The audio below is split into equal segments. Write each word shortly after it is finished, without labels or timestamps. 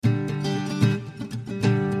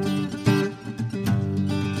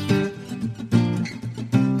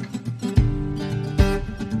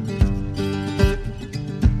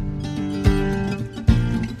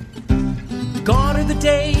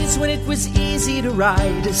when it was easy to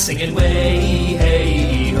ride, singing way,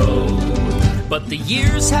 hey, ho. But the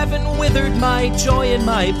years haven't withered my joy and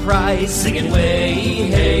my pride, singing way,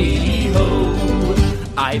 hey, ho.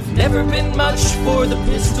 I've never been much for the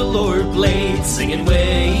pistol or blade, singing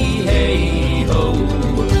way, hey, ho.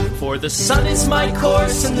 For the sun is my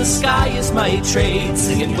course and the sky is my trade,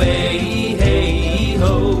 singing way, hey,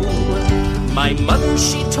 ho. My mother,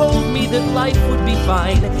 she told me that life would be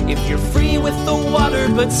fine if you're free with the water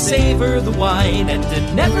but savor the wine, and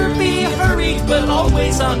to never be hurried but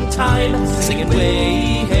always on time, singing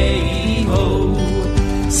way, hey, ho.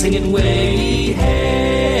 Singing way,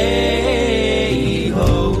 hey,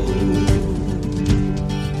 ho.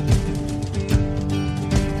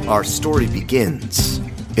 Our story begins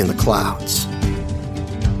in the clouds.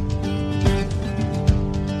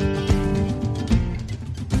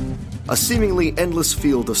 A seemingly endless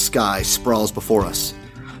field of sky sprawls before us,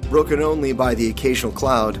 broken only by the occasional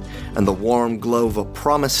cloud and the warm glow of a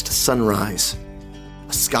promised sunrise.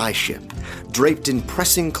 A skyship, draped in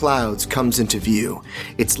pressing clouds, comes into view,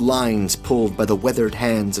 its lines pulled by the weathered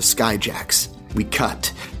hands of skyjacks. We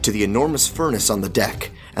cut to the enormous furnace on the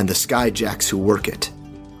deck and the skyjacks who work it.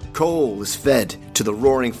 Coal is fed to the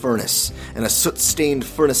roaring furnace, and a soot-stained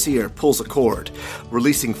furnacier pulls a cord,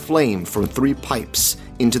 releasing flame from 3 pipes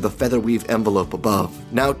into the feather-weave envelope above,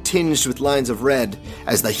 now tinged with lines of red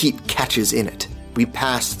as the heat catches in it. We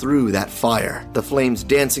pass through that fire, the flames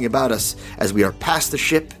dancing about us as we are past the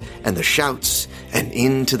ship and the shouts and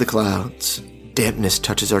into the clouds. Dampness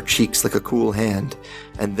touches our cheeks like a cool hand,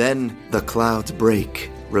 and then the clouds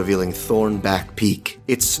break, revealing Thornback Peak.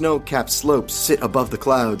 Its snow-capped slopes sit above the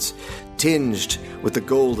clouds, tinged with the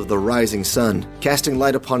gold of the rising sun, casting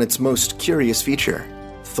light upon its most curious feature,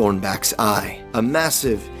 Thornback's Eye, a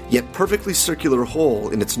massive yet perfectly circular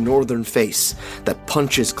hole in its northern face that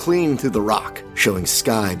punches clean through the rock, showing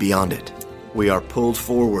sky beyond it. We are pulled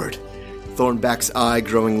forward, Thornback's Eye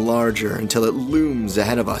growing larger until it looms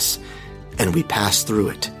ahead of us, and we pass through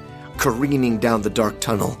it, careening down the dark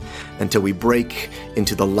tunnel until we break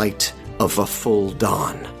into the light of a full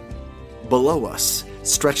dawn. Below us,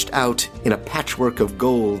 stretched out in a patchwork of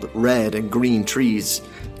gold, red, and green trees,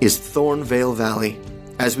 is Thornvale Valley.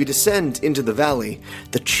 As we descend into the valley,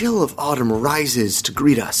 the chill of autumn rises to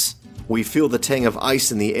greet us. We feel the tang of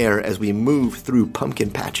ice in the air as we move through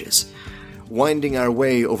pumpkin patches, winding our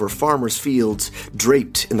way over farmers' fields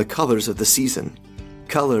draped in the colors of the season,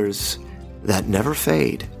 colors that never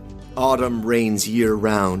fade. Autumn reigns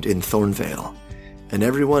year-round in Thornvale, and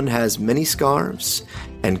everyone has many scarves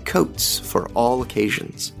and coats for all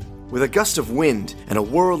occasions. With a gust of wind and a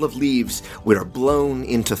whirl of leaves, we are blown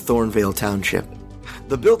into Thornvale Township.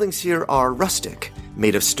 The buildings here are rustic,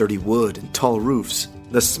 made of sturdy wood and tall roofs.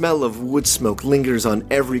 The smell of wood smoke lingers on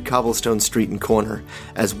every cobblestone street and corner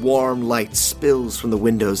as warm light spills from the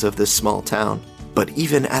windows of this small town. But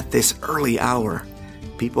even at this early hour,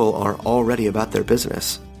 people are already about their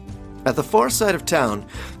business. At the far side of town,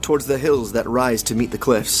 towards the hills that rise to meet the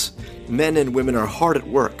cliffs, men and women are hard at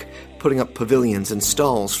work, putting up pavilions and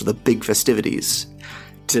stalls for the big festivities.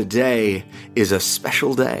 Today is a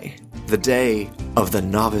special day, the day of the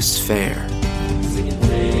Novice Fair.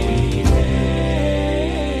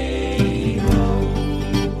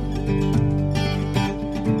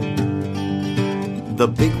 The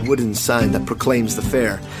big wooden sign that proclaims the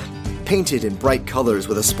fair, painted in bright colors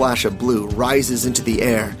with a splash of blue, rises into the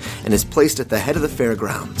air and is placed at the head of the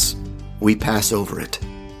fairgrounds. We pass over it,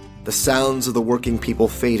 the sounds of the working people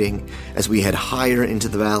fading as we head higher into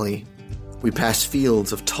the valley. We pass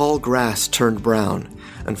fields of tall grass turned brown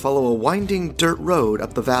and follow a winding dirt road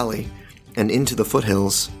up the valley and into the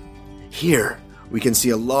foothills. Here, we can see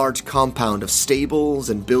a large compound of stables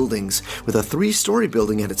and buildings with a 3-story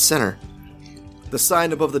building at its center. The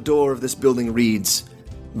sign above the door of this building reads,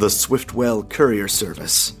 "The Swiftwell Courier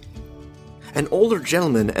Service." An older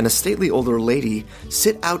gentleman and a stately older lady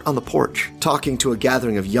sit out on the porch, talking to a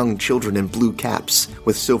gathering of young children in blue caps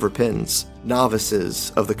with silver pins,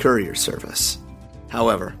 novices of the courier service.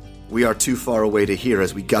 However, we are too far away to hear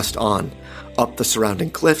as we gust on, up the surrounding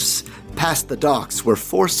cliffs, past the docks where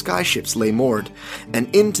 4 skyships lay moored,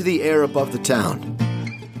 and into the air above the town.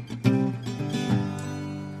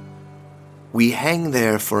 We hang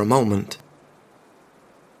there for a moment,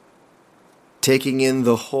 taking in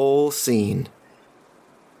the whole scene,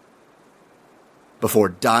 before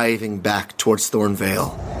diving back towards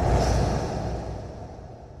Thornvale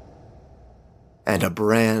and a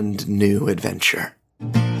brand new adventure.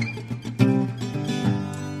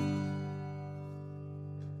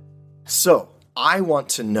 So, I want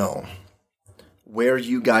to know where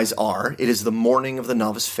you guys are. It is the morning of the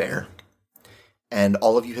Novice Fair, and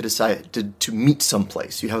all of you had decided to meet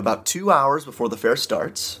someplace. You have about 2 hours before the fair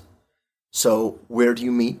starts. So where do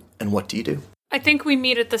you meet, and what do you do? I think we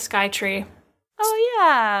meet at the Sky Tree. Oh,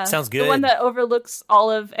 yeah. Sounds good. The one that overlooks all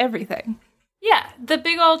of everything. Yeah, the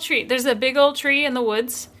big old tree. There's a big old tree in the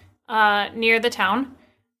woods near the town.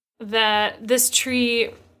 This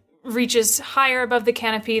tree reaches higher above the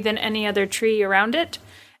canopy than any other tree around it,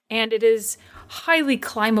 and it is highly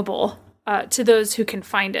climbable to those who can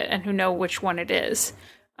find it and who know which one it is.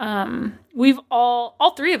 We've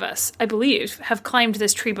all three of us, I believe, have climbed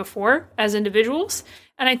this tree before as individuals,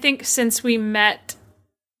 and I think since we met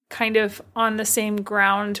kind of on the same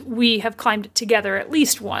ground, we have climbed it together at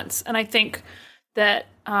least once. And I think that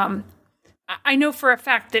I know for a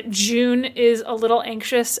fact that June is a little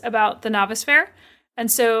anxious about the Novice Fair.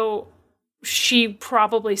 And so she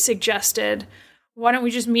probably suggested, why don't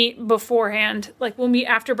we just meet beforehand? Like, we'll meet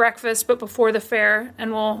after breakfast, but before the fair,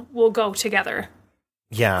 and we'll go together.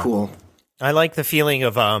 Yeah. Cool. I like the feeling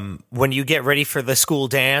of when you get ready for the school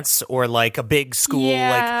dance or like a big school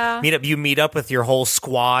like meet up with your whole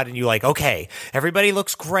squad and you're like, okay, everybody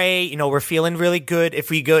looks great. You know, we're feeling really good. If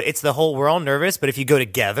we go, we're all nervous, but if you go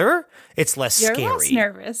together, it's less scary. You're less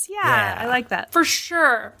nervous. Yeah, I like that. For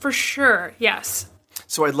sure. Yes.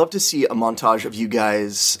 So I'd love to see a montage of you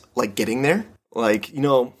guys like getting there. Like, you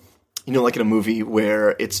know, like in a movie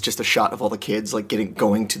where it's just a shot of all the kids like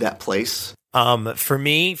going to that place. For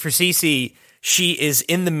Cece, she is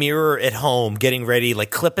in the mirror at home getting ready,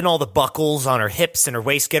 like clipping all the buckles on her hips and her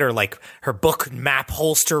waist, get her like her book map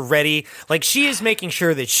holster ready. Like she is making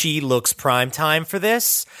sure that she looks prime time for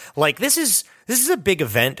this. Like this is a big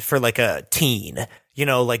event for like a teen, you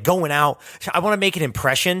know, like going out. I want to make an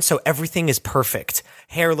impression. So everything is perfect.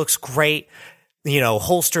 Hair looks great. You know,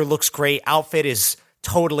 holster looks great. Outfit is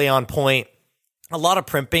totally on point. A lot of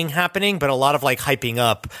primping happening, but a lot of like hyping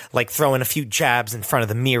up, like throwing a few jabs in front of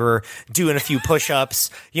the mirror, doing a few push-ups,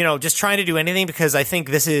 you know, just trying to do anything because I think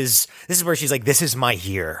this is where she's like, this is my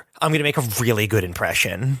year. I'm going to make a really good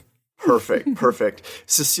impression. Perfect.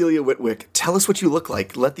 Cecilia Whitwick, tell us what you look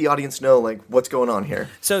like. Let the audience know like what's going on here.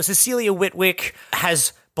 So Cecilia Whitwick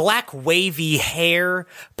has black wavy hair,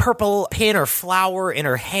 purple pin or flower in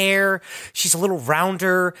her hair. She's a little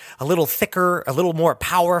rounder, a little thicker, a little more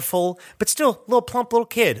powerful, but still a little plump little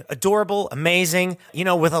kid. Adorable, amazing, you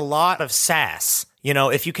know, with a lot of sass. You know,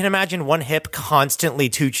 if you can imagine one hip constantly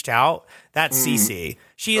tooched out, that's Cece.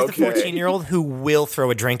 She is the 14-year-old who will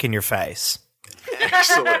throw a drink in your face.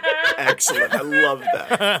 Excellent. I love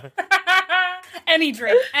that. Any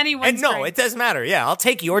drink, anyone's drink. No, it doesn't matter. Yeah, I'll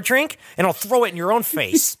take your drink and I'll throw it in your own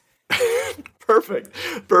face. Perfect.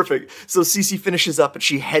 So Cece finishes up and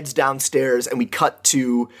she heads downstairs and we cut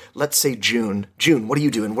to, let's say, June. June, what are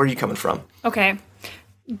you doing? Where are you coming from? Okay.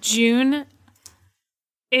 June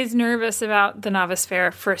is nervous about the Novice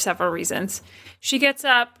Fair for several reasons. She gets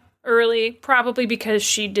up early, probably because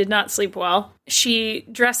she did not sleep well. She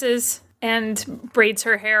dresses and braids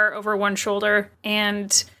her hair over one shoulder,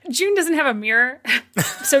 and June doesn't have a mirror.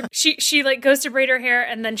 So she like goes to braid her hair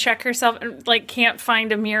and then check herself and like can't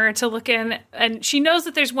find a mirror to look in. And she knows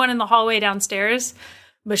that there's one in the hallway downstairs,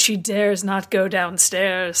 but she dares not go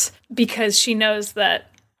downstairs because she knows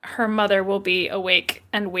that her mother will be awake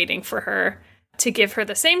and waiting for her to give her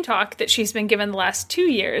the same talk that she's been given the last 2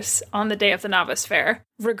 years on the day of the Novice Fair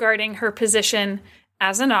regarding her position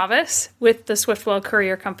as a novice with the Swiftwell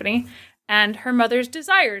Courier Company and her mother's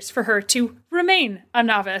desires for her to remain a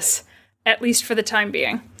novice, at least for the time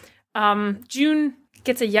being. June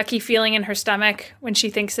gets a yucky feeling in her stomach when she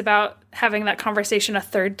thinks about having that conversation a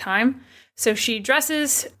third time. So she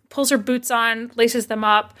dresses, pulls her boots on, laces them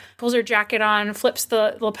up, pulls her jacket on, flips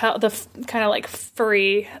the lapel, the kind of like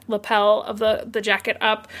furry lapel of the jacket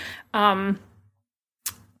up,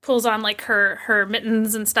 pulls on like her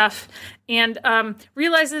mittens and stuff, and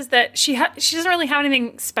realizes that she doesn't really have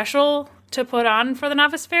anything special to put on for the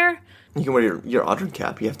Novice Fair. You can wear your Audrey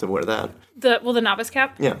cap. You have to wear that. The novice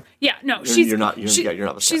cap. Yeah. Yeah. No, you're not. You got your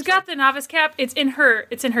novice cap. She's got the novice cap. It's in her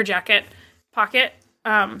jacket pocket.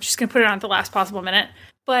 She's gonna put it on at the last possible minute.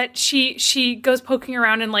 But she goes poking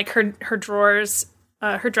around in like her drawers,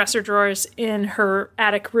 her dresser drawers in her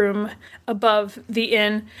attic room above the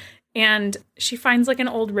inn, and she finds like an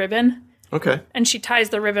old ribbon. Okay. And she ties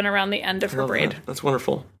the ribbon around the end of her braid. That's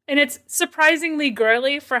wonderful. And it's surprisingly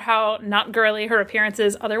girly for how not girly her appearance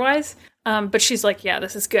is otherwise. But she's like, yeah,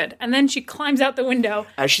 this is good. And then she climbs out the window.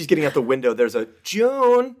 As she's getting out the window, there's a,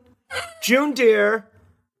 June, dear,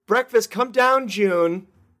 breakfast, come down, June.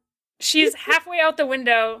 She's halfway out the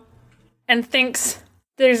window and thinks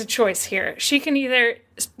there's a choice here. She can either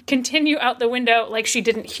continue out the window like she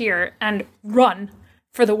didn't hear and run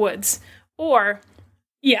for the woods, or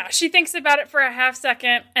Yeah, she thinks about it for a half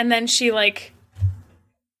second, and then she, like,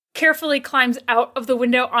 carefully climbs out of the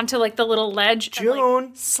window onto, like, the little ledge. June! And,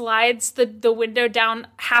 like, slides the window down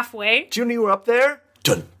halfway. June, you were up there?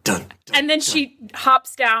 Dun, dun, dun. And then she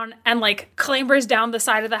hops down and, like, clambers down the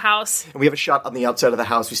side of the house. And we have a shot on the outside of the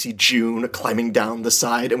house. We see June climbing down the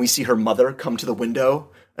side, and we see her mother come to the window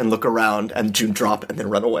and look around, and June drop and then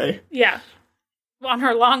run away. Yeah. On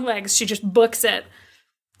her long legs, she just books it.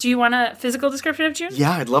 Do you want a physical description of June?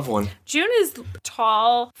 Yeah, I'd love one. June is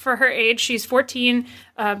tall for her age. She's 14,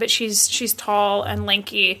 but she's tall and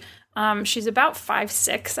lanky. She's about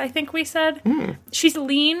 5'6", I think we said. She's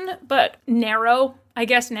lean, but narrow. I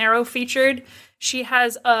guess narrow-featured. She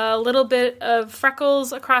has a little bit of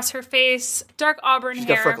freckles across her face, dark auburn hair.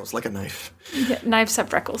 She's got freckles, like a knife. Yeah, knives have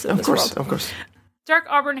freckles in this world. Of course. Dark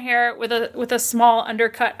auburn hair with a small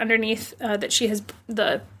undercut underneath that she has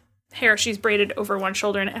the hair she's braided over one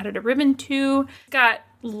shoulder and added a ribbon to. Got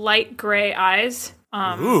light gray eyes.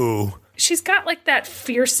 Ooh. She's got like that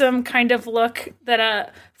fearsome kind of look that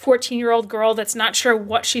a 14-year-old girl that's not sure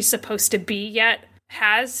what she's supposed to be yet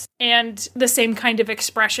has, and the same kind of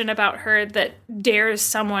expression about her that dares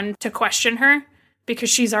someone to question her because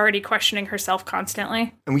she's already questioning herself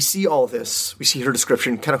constantly. And we see all this. We see her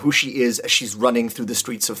description, kind of who she is as she's running through the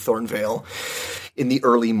streets of Thornvale in the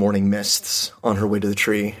early morning mists on her way to the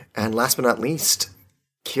tree. And last but not least,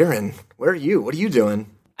 Kieran, where are you? What are you doing?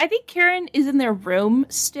 I think Kieran is in their room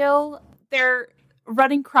still. They're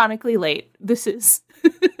running chronically late. This is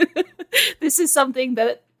this is something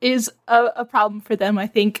that is a problem for them, I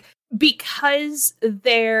think, because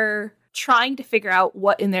they're trying to figure out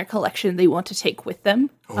what in their collection they want to take with them.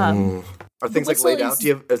 Are things like laid out? Do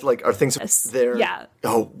you have are things there? Yeah.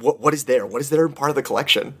 Oh, what is there? What is there in part of the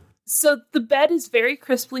collection? So the bed is very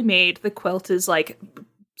crisply made. The quilt is like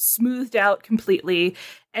smoothed out completely.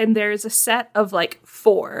 And there's a set of like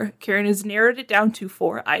 4. Kieran has narrowed it down to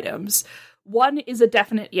 4 items. One is a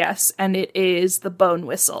definite yes, and it is the bone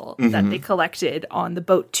whistle that they collected on the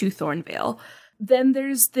boat to Thornvale. Then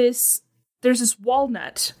there's this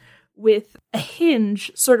walnut with a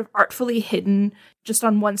hinge sort of artfully hidden just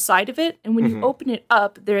on one side of it. And when you open it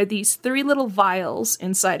up, there are these 3 little vials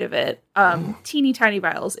inside of it. Teeny tiny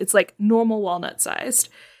vials. It's like normal walnut sized.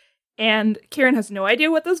 And Kieran has no idea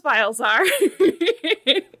what those vials are.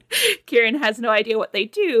 Kieran has no idea what they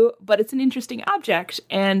do, but it's an interesting object.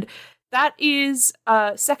 And that is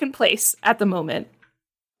second place at the moment.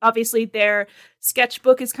 Obviously, their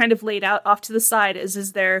sketchbook is kind of laid out off to the side, as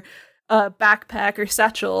is their backpack or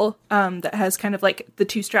satchel that has kind of like the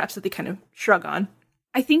 2 straps that they kind of shrug on.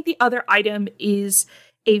 I think the other item is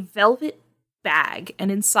a velvet bag,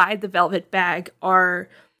 and inside the velvet bag are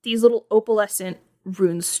these little opalescent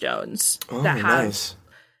rune stones that have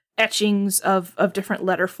etchings of different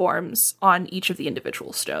letter forms on each of the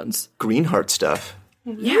individual stones. Greenheart stuff.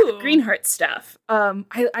 Yeah, Greenheart stuff.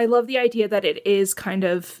 I love the idea that it is kind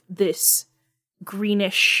of this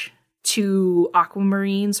greenish to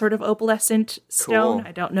aquamarine sort of opalescent stone. Cool.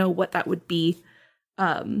 I don't know what that would be.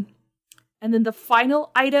 And then the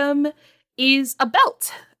final item is a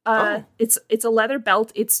belt. It's a leather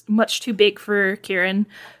belt. It's much too big for Kieran,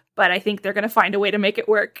 but I think they're going to find a way to make it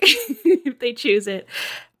work if they choose it.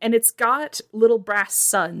 And it's got little brass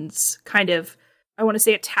suns kind of, I want to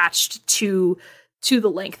say, attached to the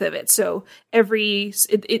length of it. So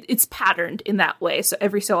it's patterned in that way. So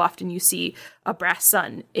every so often you see a brass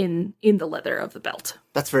sun in the leather of the belt.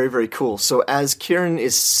 That's very, very cool. So as Kieran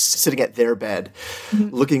is sitting at their bed,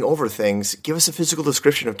 looking over things, give us a physical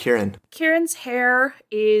description of Kieran. Kieran's hair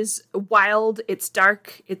is wild. It's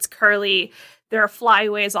dark. It's curly. There are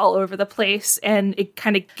flyaways all over the place, and it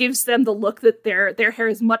kind of gives them the look that their hair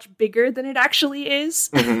is much bigger than it actually is.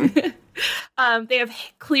 They have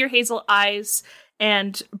clear hazel eyes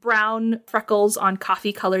and brown freckles on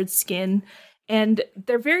coffee-colored skin, and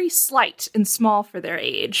they're very slight and small for their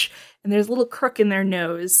age. And there's a little crook in their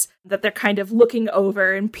nose that they're kind of looking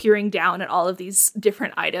over and peering down at all of these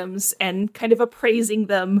different items and kind of appraising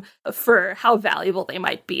them for how valuable they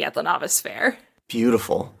might be at the Novice Fair.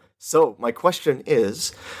 Beautiful. So my question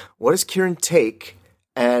is, what does Kieran take?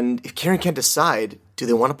 And if Kieran can't decide, do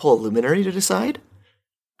they want to pull a luminary to decide?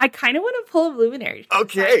 I kind of want to pull a luminary.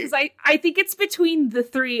 Okay. Because I think it's between the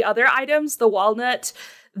 3 other items, the walnut,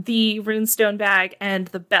 the runestone bag, and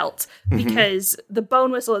the belt, because the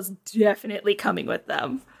bone whistle is definitely coming with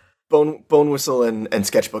them. Bone whistle and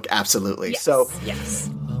sketchbook, absolutely. Yes, So yes.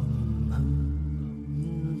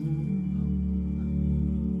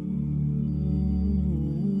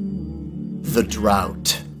 the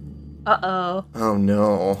drought. Uh-oh. Oh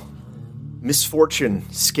no. Misfortune,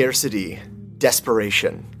 scarcity,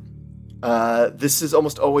 desperation. This is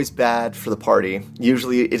almost always bad for the party.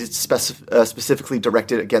 Usually it is specifically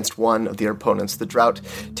directed against one of their opponents. The drought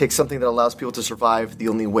takes something that allows people to survive. The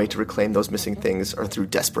only way to reclaim those missing things are through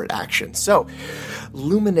desperate action. So,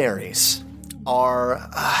 luminaries are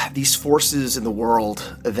these forces in the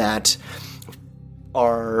world that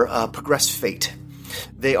are progress fate.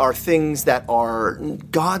 They are things that are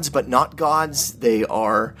gods but not gods. They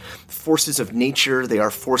are forces of nature. They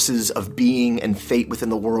are forces of being and fate within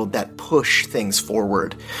the world that push things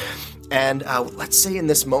forward. And let's say in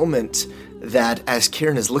this moment that as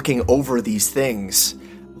Kieran is looking over these things,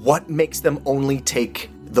 what makes them only take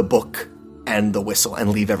the book and the whistle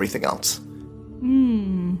and leave everything else?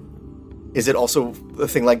 Is it also a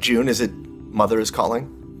thing like June? Is it Mother is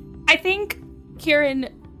calling? I think Kieran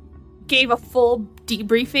gave a full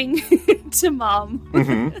debriefing to Mom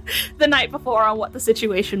the night before on what the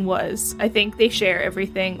situation was. I think they share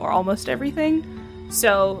everything or almost everything.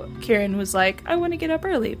 So Kieran was like, I want to get up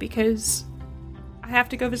early because I have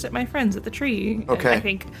to go visit my friends at the tree. Okay. And I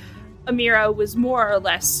think Amira was more or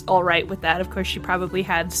less all right with that. Of course, she probably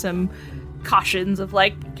had some cautions of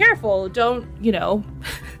like, careful, don't,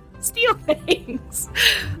 steal things.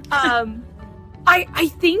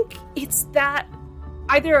 I think it's that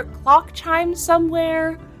either a clock chimes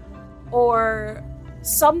somewhere or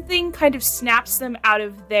something kind of snaps them out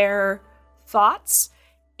of their thoughts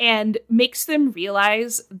and makes them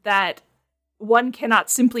realize that one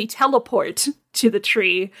cannot simply teleport to the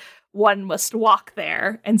tree. One must walk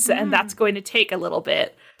there, and that's going to take a little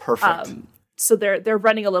bit. Perfect. So they're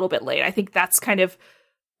running a little bit late. I think that's kind of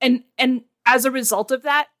and as a result of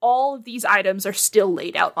that, all of these items are still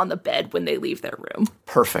laid out on the bed when they leave their room.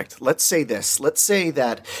 Perfect. Let's say this. Let's say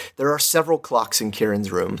that there are several clocks in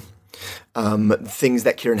Kieran's room, things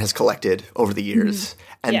that Kieran has collected over the years,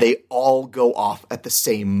 and they all go off at the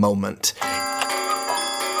same moment,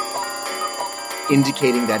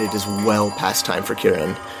 indicating that it is well past time for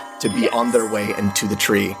Kieran to be on their way and to the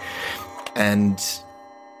tree. And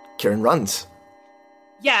Kieran runs.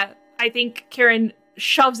 Yeah, I think Kieran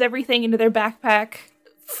shoves everything into their backpack,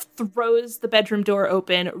 throws the bedroom door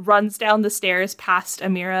open, runs down the stairs past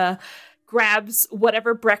Amira, grabs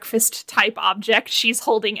whatever breakfast-type object she's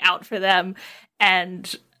holding out for them,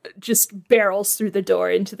 and just barrels through the door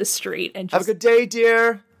into the street. And just, have a good day,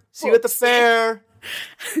 dear. See you at the fair.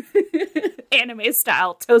 Anime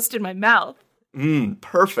style, toast in my mouth.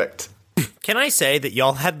 Perfect. Can I say that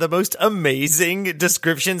y'all had the most amazing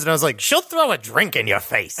descriptions? And I was like, she'll throw a drink in your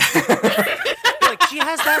face. Like, she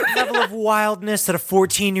has that level of wildness that a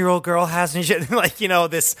 14-year-old girl has. And she,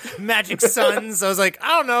 this magic suns. I was like,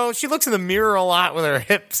 I don't know. She looks in the mirror a lot with her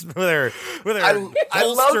hips, with her I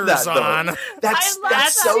love that, on. Though. That's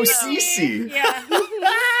so Cece. Yeah.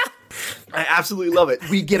 I absolutely love it.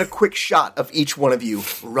 We get a quick shot of each one of you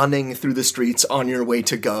running through the streets on your way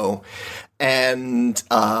to go. And,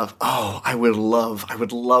 I would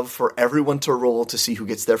love for everyone to roll to see who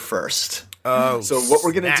gets there first. Oh, so what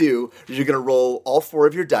we're going to do is you're going to roll all 4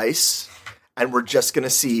 of your dice, and we're just going to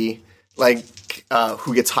see,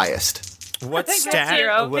 who gets highest. What I think stat? that's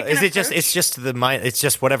zero. Is it just, it's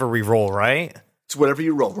just whatever we roll, right? It's whatever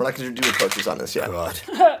you roll. We're not going to do approaches on this yet. God.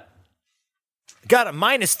 Got a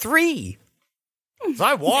 -3. So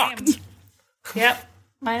I walked. Yep.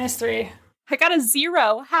 -3. I got a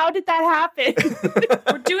 0. How did that happen?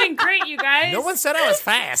 We're doing great, you guys. No one said I was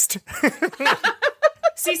fast.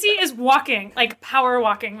 Cece is walking, power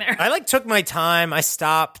walking there. I took my time. I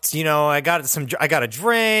stopped. I got a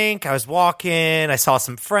drink. I was walking. I saw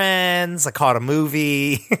some friends. I caught a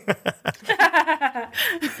movie.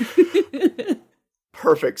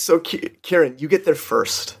 Perfect. So Kieran, you get there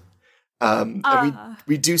first. And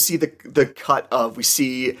we do see the cut of, we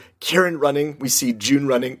see Kieran running, we see June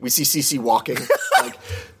running, we see Cece walking.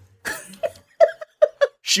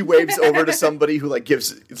 She waves over to somebody who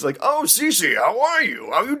it's like, oh, Cece, how are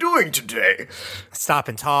you? How are you doing today? Stop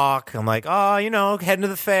and talk. I'm like, heading to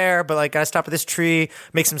the fair, but gotta stop at this tree,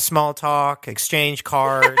 make some small talk, exchange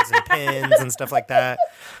cards and pins and stuff like that.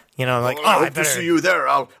 I'm like, I hope to see you there.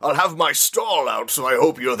 I'll have my stall out, so I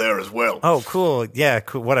hope you're there as well. Oh, cool. Yeah,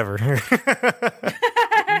 cool. Whatever.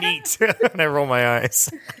 Neat. And I roll my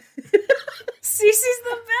eyes. Cece's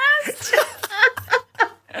the best.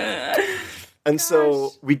 And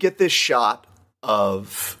so we get this shot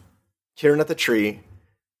of Kieran at the tree,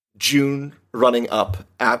 June running up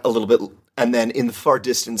a little bit, and then in the far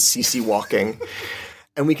distance, Cece walking.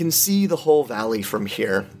 And we can see the whole valley from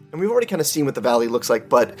here. And we've already kind of seen what the valley looks like,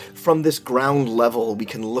 but from this ground level, we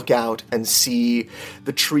can look out and see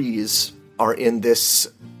the trees are in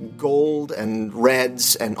this gold and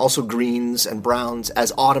reds and also greens and browns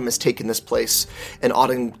as autumn has taken this place, and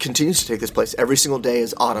autumn continues to take this place. Every single day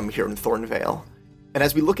is autumn here in Thornvale. And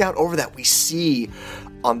as we look out over that, we see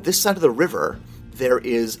on this side of the river, there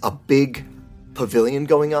is a big pavilion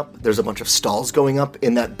going up. There's a bunch of stalls going up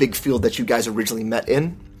in that big field that you guys originally met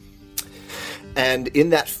in. And in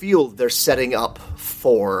that field, they're setting up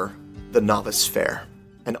for the Novice Fair.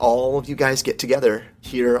 And all of you guys get together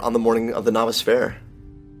here on the morning of the Novice Fair.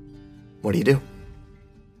 What do you do?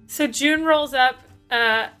 So June rolls up,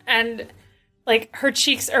 and like her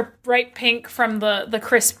cheeks are bright pink from the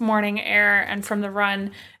crisp morning air and from the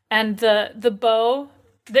run, and the bow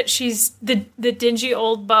that she's the dingy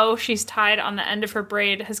old bow she's tied on the end of her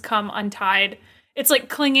braid has come untied. It's like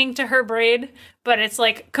clinging to her braid, but it's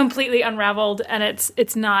like completely unraveled, and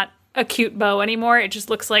it's not a cute bow anymore. It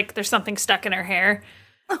just looks like there's something stuck in her hair.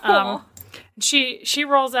 She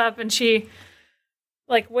rolls up and she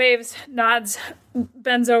like waves, nods,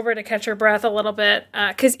 bends over to catch her breath a little bit,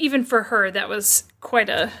 because even for her that was quite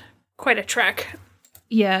a trek.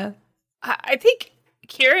 Yeah, I think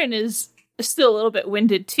Kieran is still a little bit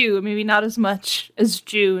winded too. Maybe not as much as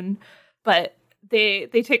June, but they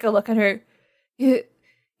take a look at her. You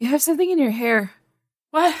have something in your hair.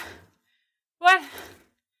 What?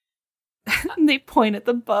 And they point at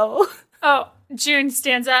the bow. Oh, June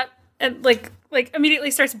stands up and like immediately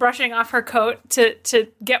starts brushing off her coat to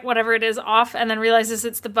get whatever it is off, and then realizes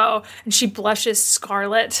it's the bow, and she blushes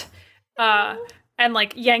scarlet, and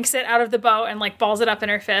like yanks it out of the bow and like balls it up in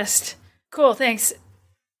her fist. Cool, thanks.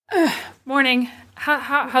 Morning.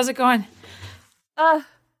 How's it going?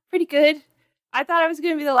 Pretty good. I thought I was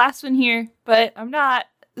going to be the last one here, but I'm not.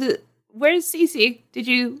 Where's Cece? Did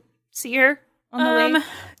you see her on the way?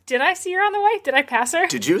 Did I see her on the way? Did I pass her?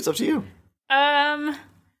 Did you? It's up to you.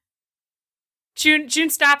 June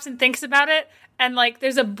stops and thinks about it, and like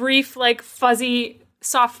there's a brief like fuzzy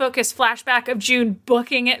soft focus flashback of June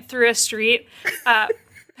booking it through a street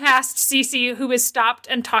past Cece, who is stopped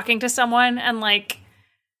and talking to someone and like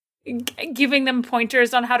giving them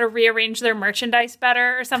pointers on how to rearrange their merchandise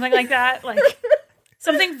better or something like that. Like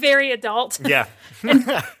something very adult. Yeah. And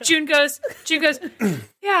June goes,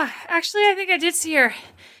 yeah, actually I think I did see her.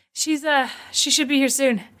 She should be here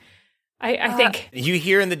soon. I think. You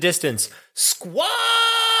hear in the distance, squad!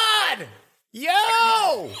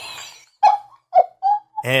 Yo!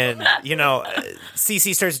 And,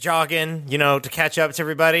 Cece starts jogging, to catch up to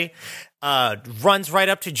everybody. Runs right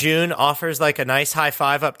up to June, offers like a nice high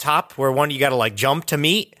five up top where one you got to like jump to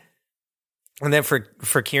meet. And then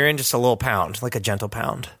for Kieran, just a little pound, like a gentle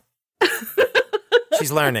pound.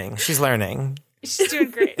 She's learning. She's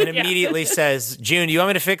doing great. And immediately says, June, do you want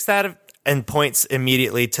me to fix that? And points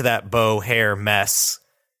immediately to that bow hair mess.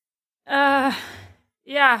 Yeah.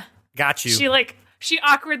 Got you. She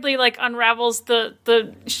awkwardly like unravels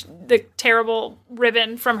the terrible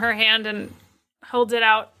ribbon from her hand and holds it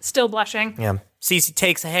out, still blushing. Yeah. Cece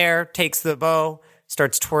takes a hair, takes the bow,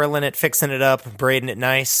 starts twirling it, fixing it up, braiding it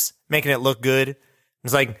nice, making it look good.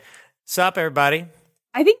 It's like, sup, everybody?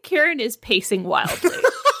 I think Kieran is pacing wildly.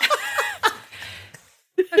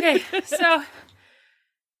 Okay, so,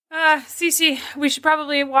 Cece, we should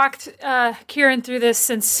probably walk Kieran through this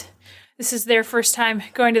since this is their first time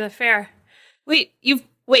going to the fair. Wait,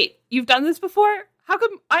 you've done this before? How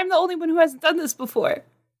come I'm the only one who hasn't done this before?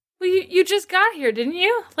 Well, you just got here, didn't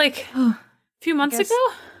you? Like, a few months ago?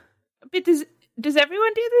 But does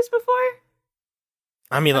everyone do this before?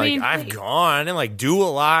 I've gone and do a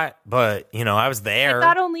lot, but I was there. I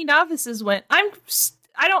thought only novices went. I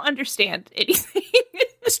don't understand anything.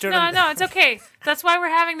 No, it's okay. That's why we're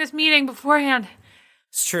having this meeting beforehand.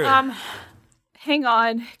 It's true. Hang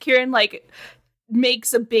on. Kieran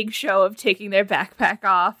makes a big show of taking their backpack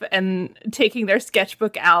off and taking their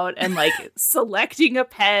sketchbook out and selecting a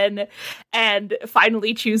pen, and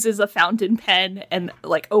finally chooses a fountain pen and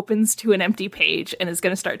opens to an empty page and is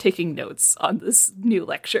going to start taking notes on this new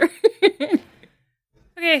lecture.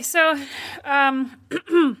 Okay, so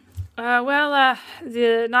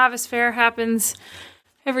the Novice Fair happens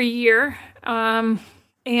every year, and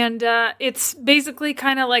it's basically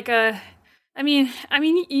kind of like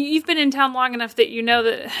you've been in town long enough that you know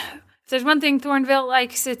that if there's one thing Thornvale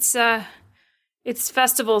likes, it's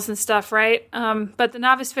festivals and stuff, right? But the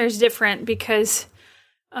Novice Fair is different because,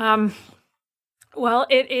 it's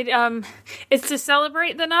to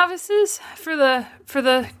celebrate the novices for the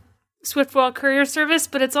Swiftwell Courier Service,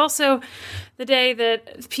 but it's also the day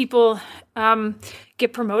that people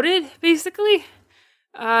get promoted, basically.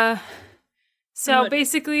 It's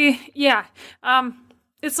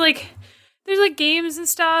like there's like games and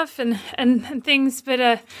stuff and things,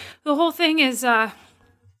 but the whole thing is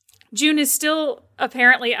June is still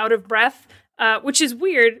apparently out of breath, which is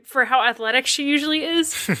weird for how athletic she usually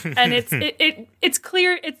is. And it's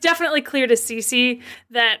clear, it's definitely clear to Cece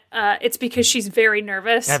that it's because she's very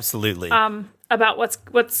nervous. Absolutely. About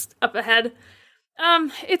what's up ahead.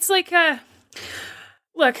 It's like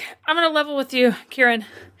look, I'm gonna level with you, Kieran.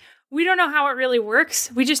 We don't know how it really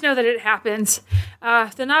works. We just know that it happens.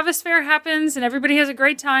 The Novice Fair happens and everybody has a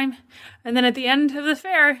great time. And then at the end of the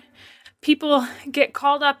fair, people get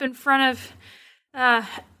called up in front of, the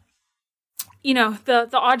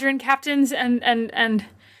Audren captains and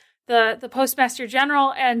the Postmaster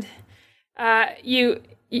General. And you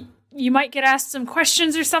might get asked some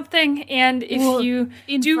questions or something. And if you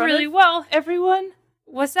do really well... Everyone?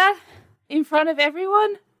 What's that? In front of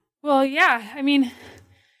everyone? Well, yeah. I mean,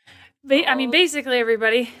 basically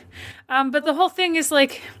everybody. But the whole thing is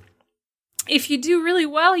like, if you do really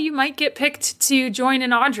well, you might get picked to join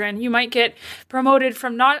an Audren. You might get promoted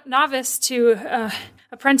from novice to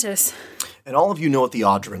apprentice. And all of you know what the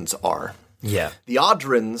Audrens are. Yeah. The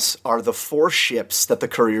Audrens are the 4 ships that the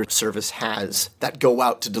courier service has that go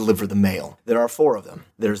out to deliver the mail. There are 4 of them.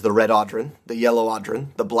 There's the Red Audren, the Yellow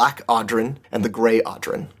Audren, the Black Audren, and the Gray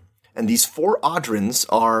Audren. And these 4 Audrens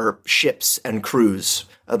are ships and crews.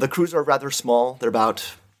 The crews are rather small. They're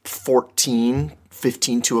about 15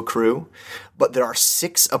 to a crew. But there are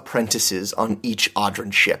 6 apprentices on each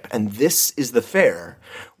Audren ship. And this is the fair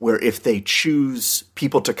where if they choose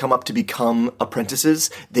people to come up to become apprentices,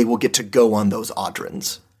 they will get to go on those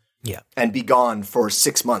Audrens. Yeah. And be gone for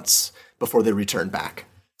 6 months before they return back.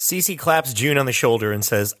 Cece claps June on the shoulder and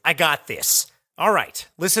says, I got this. All right,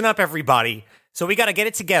 listen up, everybody. So we got to get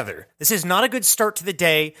it together. This is not a good start to the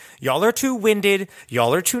day. Y'all are too winded.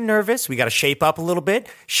 Y'all are too nervous. We got to shape up a little bit,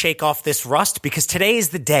 shake off this rust, because today is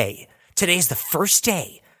the day. Today is the first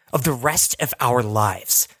day of the rest of our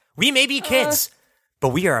lives. We may be kids, but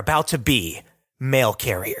we are about to be mail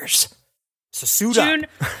carriers. So suit up.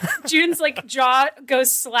 June's like jaw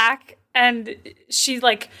goes slack and she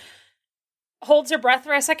like holds her breath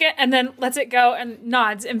for a second and then lets it go and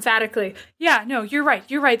nods emphatically. Yeah, no, you're right.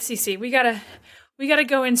 You're right, Cece. We gotta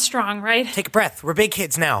go in strong, right? Take a breath. We're big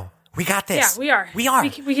kids now. We got this. Yeah, we are. We are.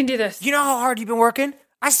 We can do this. You know how hard you've been working?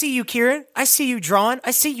 I see you, Kieran. I see you drawing.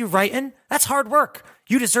 I see you writing. That's hard work.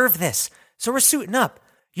 You deserve this. So we're suiting up.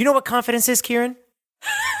 You know what confidence is, Kieran?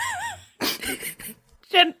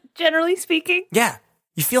 Generally speaking? Yeah.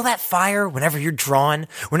 You feel that fire whenever you're drawing,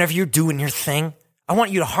 whenever you're doing your thing? I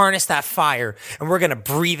want you to harness that fire, and we're going to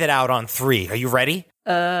breathe it out on 3. Are you ready?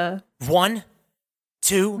 1,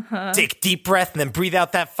 2, take a deep breath, and then breathe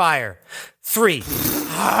out that fire. 3. Feel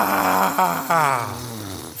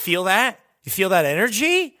that? You feel that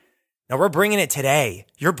energy? Now we're bringing it today.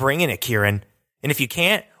 You're bringing it, Kieran. And if you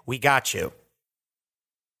can't, we got you.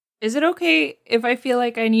 Is it okay if I feel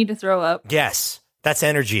like I need to throw up? Yes. That's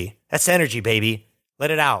energy. That's energy, baby.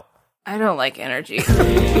 Let it out. I don't like energy.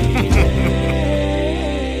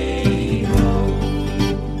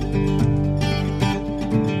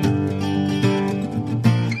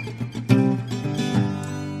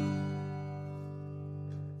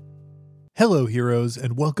 Hello, heroes,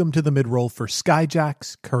 and welcome to the mid-roll for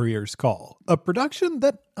Skyjack's Courier's Call, a production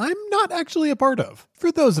that I'm not actually a part of.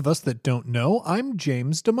 For those of us that don't know, I'm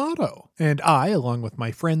James D'Amato, and I, along with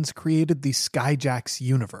my friends, created the Skyjack's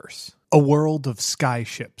universe, a world of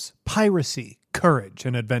skyships, piracy, courage,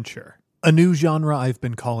 and adventure. A new genre I've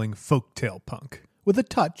been calling folktale punk, with a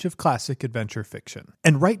touch of classic adventure fiction.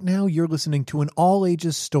 And right now you're listening to an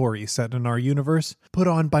all-ages story set in our universe, put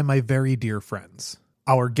on by my very dear friends.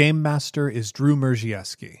 Our game master is Drew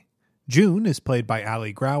Merzieski. June is played by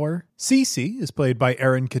Ali Grauer. Cece is played by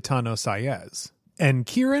Erin Kitano Saez. And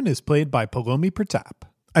Kieran is played by Palomi Pratap.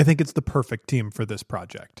 I think it's the perfect team for this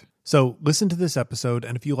project. So listen to this episode,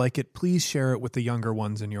 and if you like it, please share it with the younger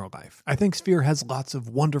ones in your life. I think Sphere has lots of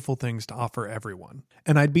wonderful things to offer everyone,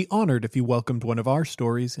 and I'd be honored if you welcomed one of our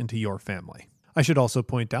stories into your family. I should also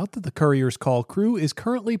point out that the Courier's Call crew is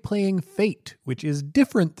currently playing Fate, which is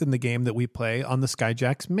different than the game that we play on the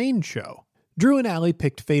Skyjack's main show. Drew and Allie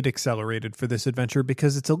picked Fate Accelerated for this adventure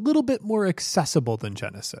because it's a little bit more accessible than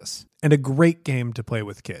Genesis, and a great game to play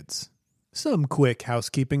with kids. Some quick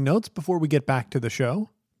housekeeping notes before we get back to the show.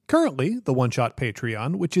 Currently, the One Shot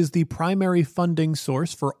Patreon, which is the primary funding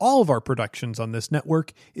source for all of our productions on this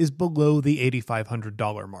network, is below the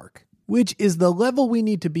 $8,500 mark, which is the level we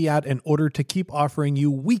need to be at in order to keep offering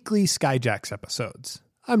you weekly Skyjacks episodes.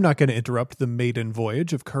 I'm not going to interrupt the maiden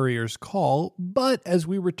voyage of Courier's Call, but as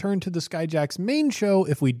we return to the Skyjacks main show,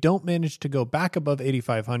 if we don't manage to go back above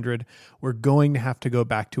 8,500, we're going to have to go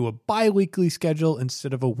back to a bi-weekly schedule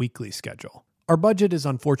instead of a weekly schedule. Our budget is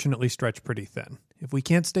unfortunately stretched pretty thin. If we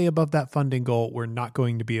can't stay above that funding goal, we're not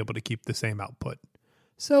going to be able to keep the same output.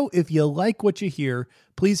 So if you like what you hear,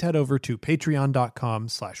 please head over to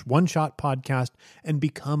patreon.com/oneshotpodcast and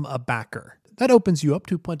become a backer. That opens you up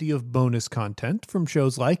to plenty of bonus content from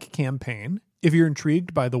shows like Campaign. If you're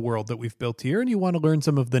intrigued by the world that we've built here and you want to learn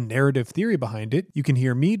some of the narrative theory behind it, you can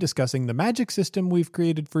hear me discussing the magic system we've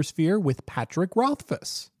created for Sphere with Patrick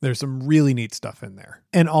Rothfuss. There's some really neat stuff in there.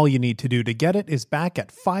 And all you need to do to get it is back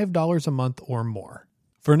at $5 a month or more.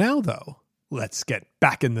 For now, though, let's get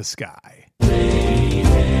back in the sky.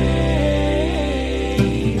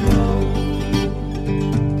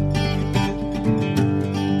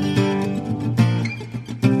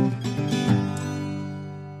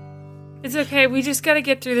 It's okay. We just got to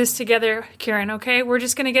get through this together, Kieran, okay? We're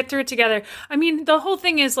just going to get through it together. I mean, the whole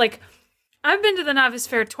thing is, like, I've been to the Novice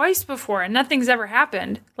Fair twice before, and nothing's ever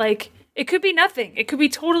happened. Like, it could be nothing. It could be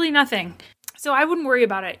totally nothing. So I wouldn't worry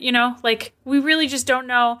about it, you know? Like, we really just don't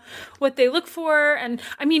know what they look for. And,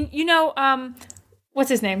 I mean, you know, what's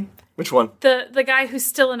his name? Which one? The guy who's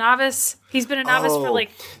still a novice. He's been a novice for like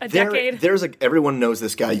a decade. Everyone knows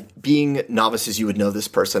this guy. Being novices, you would know this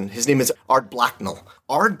person. His name is Ard Blacknell.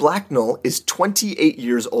 Ard Blacknell is 28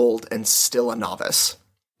 years old and still a novice.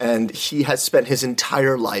 And he has spent his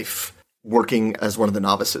entire life working as one of the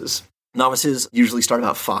novices. Novices usually start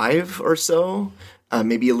about 5 or so,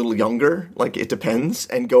 maybe a little younger, like it depends,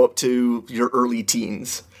 and go up to your early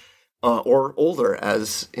teens, or older,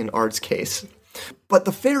 as in Ard's case. But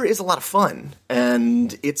the fair is a lot of fun,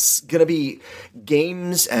 and it's going to be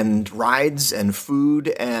games and rides and food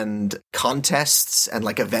and contests and,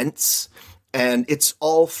 like, events, and it's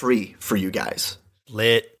all free for you guys.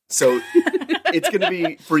 Lit. So it's going to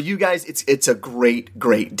be, for you guys, it's a great,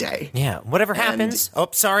 great day. Yeah, whatever happens. Oh,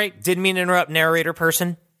 sorry, didn't mean to interrupt, narrator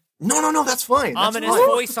person. No, that's fine. That's Ominous fine.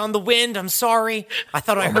 voice on the wind. I'm sorry. I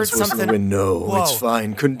thought I heard something. No, Whoa. it's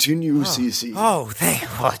fine. Continue, Cece.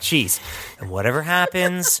 Jeez. And whatever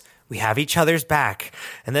happens, we have each other's back.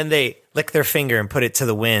 And then they lick their finger and put it to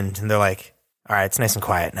the wind, and they're like, all right, it's nice and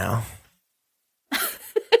quiet now.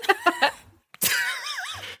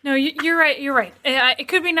 No, you're right. You're right. It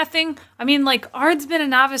could be nothing. I mean, like, Ard's been a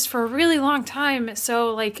novice for a really long time,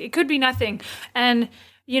 so, like, it could be nothing. And,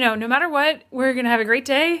 you know, no matter what, we're going to have a great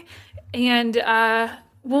day, and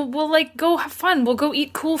we'll like, go have fun. We'll go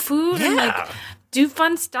eat cool food and, like, do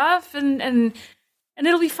fun stuff, and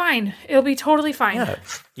it'll be fine. It'll be totally fine. Yeah.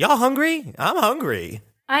 Y'all hungry? I'm hungry.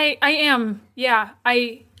 I am. Yeah.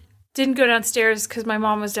 I didn't go downstairs because my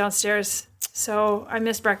mom was downstairs, so I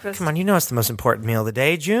missed breakfast. Come on, you know it's the most important meal of the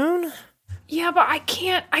day, June. Yeah, but I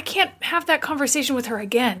can't have that conversation with her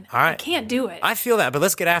again. All right. I can't do it. I feel that, but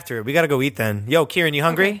let's get after it. We got to go eat then. Yo, Kieran, you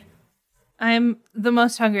hungry? Okay. I'm the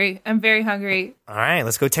most hungry. I'm very hungry. All right,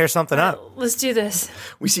 let's go tear something up. Let's do this.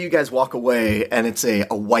 We see you guys walk away, and it's a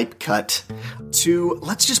wipe cut to,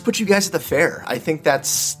 let's just put you guys at the fair. I think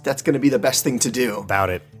that's going to be the best thing to do. About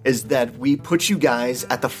it. Is that we put you guys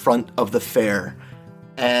at the front of the fair.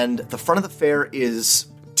 And the front of the fair is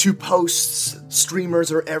 2 posts,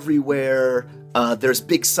 streamers are everywhere. There's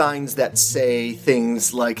big signs that say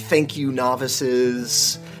things like, thank you,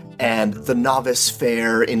 novices, and the Novice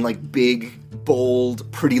Fair in, like, big,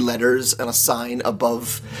 bold, pretty letters and a sign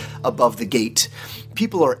above the gate.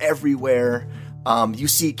 People are everywhere. You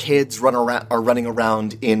see kids running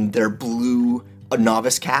around in their blue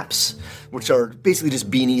novice caps, which are basically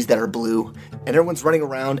just beanies that are blue, and everyone's running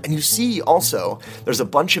around. And you see also there's a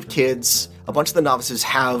bunch of kids, a bunch of the novices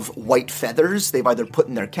have white feathers they've either put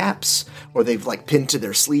in their caps or they've, like, pinned to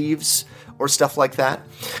their sleeves or stuff like that.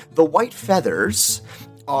 The white feathers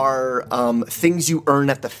are things you earn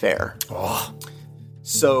at the fair.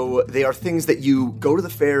 So they are things that you go to the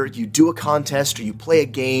fair, you do a contest, or you play a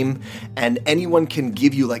game, and anyone can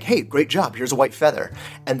give you, like, hey, great job, here's a white feather.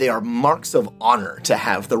 And they are marks of honor to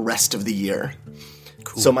have the rest of the year.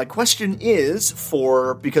 Cool. So my question is,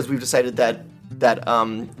 because we've decided that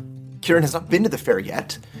Kieran has not been to the fair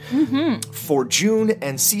yet, for June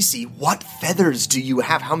and Cece, what feathers do you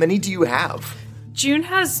have? How many do you have? June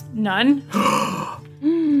has none.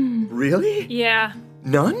 Really? Yeah.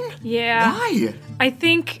 None? Yeah. Why? I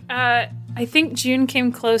think June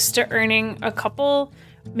came close to earning a couple,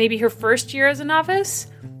 maybe her first year as a novice,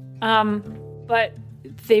 but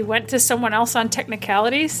they went to someone else on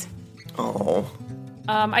technicalities. Oh.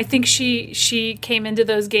 I think she came into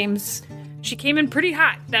those games she came in pretty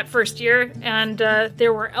hot that first year, and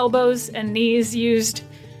there were elbows and knees used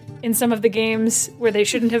in some of the games where they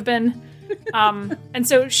shouldn't have been. And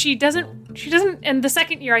so she doesn't, and the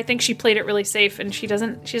second year I think she played it really safe, and she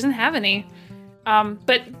doesn't have any.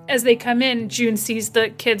 But as they come in, June sees the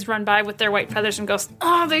kids run by with their white feathers and goes,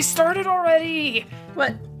 "Oh, they started already."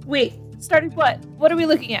 What? Wait, started what? What are we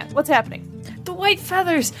looking at? What's happening? The white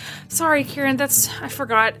feathers. Sorry, Kieran, I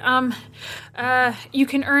forgot. You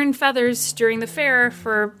can earn feathers during the fair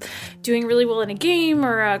for doing really well in a game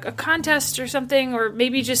or a contest or something, or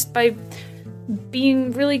maybe just by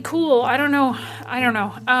being really cool. I don't know.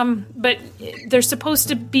 But there's supposed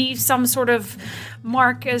to be some sort of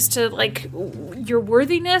mark as to like your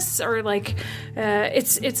worthiness, or like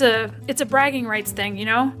it's a bragging rights thing, you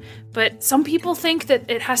know? But some people think that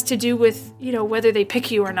it has to do with, you know, whether they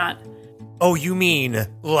pick you or not. Oh, you mean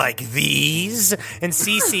like these? And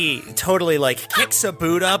Cece totally like kicks a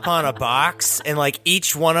boot up on a box, and like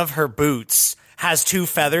each one of her boots has 2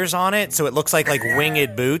 feathers on it, so it looks like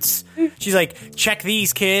winged boots. She's like, "Check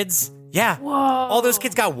these, kids." Yeah. Whoa. All those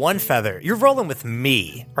kids got 1 feather. You're rolling with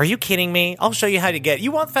me. Are you kidding me? I'll show you how to get.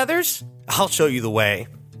 You want feathers? I'll show you the way.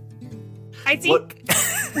 I think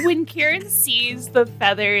when Kieran sees the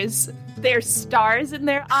feathers, there's stars in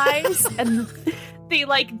their eyes, and they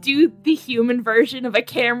like do the human version of a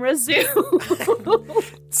camera zoom.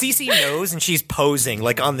 Cece knows, and she's posing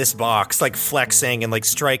like on this box, like flexing and like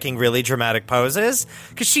striking really dramatic poses,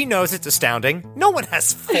 because she knows it's astounding. No one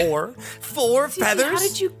has 4 feathers. How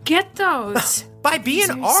did you get those? By being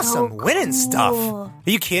awesome, winning stuff. Are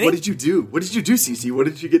you kidding? What did you do? Cece? What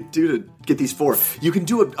did you do to get these 4? You can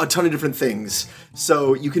do a ton of different things.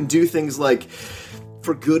 So you can do things like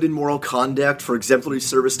for good and moral conduct, for exemplary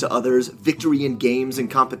service to others, victory in games and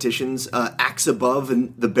competitions, acts above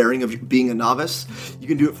and the bearing of being a novice. You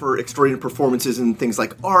can do it for extraordinary performances in things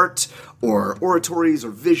like art, or oratories,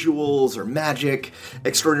 or visuals, or magic,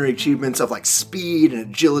 extraordinary achievements of like speed and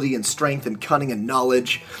agility and strength and cunning and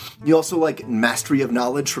knowledge. You also like mastery of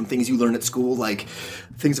knowledge from things you learn at school, like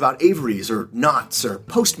things about aviaries, or knots, or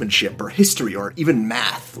postmanship, or history, or even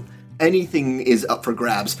math. Anything is up for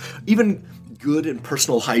grabs. Even good and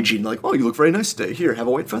personal hygiene, like, "Oh, you look very nice today. Here, have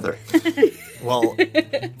a white feather." Well,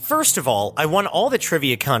 first of all, I won all the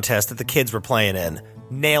trivia contests that the kids were playing in.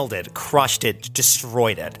 Nailed it, crushed it,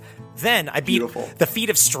 destroyed it. Then I beat the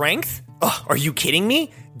feat of strength. Oh, are you kidding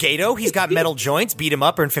me? Gato, he's got metal joints, beat him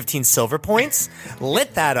up, earned 15 silver points.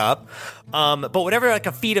 Lit that up. But whatever, like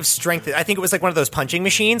a feat of strength, I think it was like one of those punching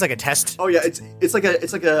machines, like a test. Oh yeah, it's like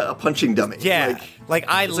a punching dummy. Yeah, it's like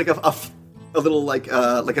a little like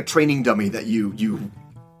a training dummy that you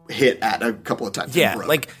hit at a couple of times. Yeah,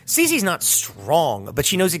 like Cece's not strong, but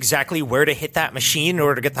she knows exactly where to hit that machine in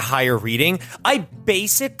order to get the higher reading. I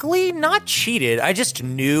basically not cheated. I just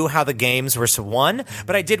knew how the games were won,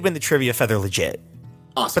 but I did win the trivia feather legit.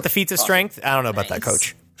 Awesome. But the feats of strength, I don't know about that,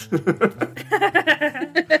 Coach.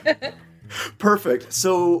 Perfect.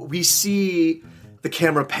 So we see the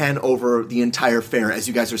camera pan over the entire fair as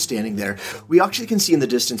you guys are standing there. We actually can see in the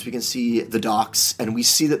distance, we can see the docks, and we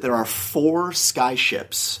see that there are 4 sky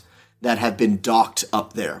ships that have been docked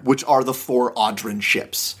up there, which are the 4 Audran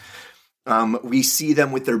ships. We see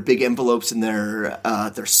them with their big envelopes and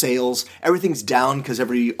their sails. Everything's down because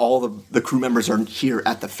all the crew members are here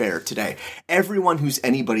at the fair today. Everyone who's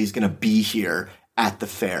anybody is going to be here at the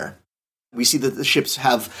fair. We see that the ships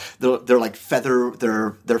have their like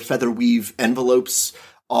their feather weave envelopes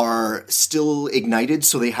are still ignited,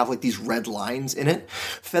 so they have like these red lines in it.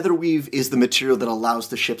 Feather weave is the material that allows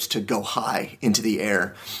the ships to go high into the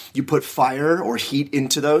air. You put fire or heat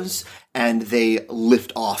into those, and they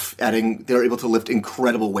lift off. They're able to lift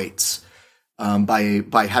incredible weights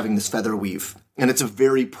by having this feather weave. And it's a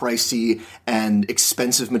very pricey and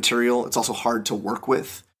expensive material. It's also hard to work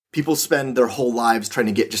with. People spend their whole lives trying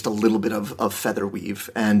to get just a little bit of feather weave,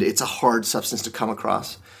 and it's a hard substance to come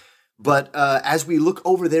across. But as we look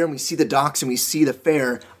over there and we see the docks and we see the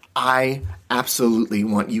fair, I absolutely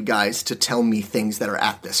want you guys to tell me things that are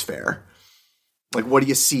at this fair. Like, what do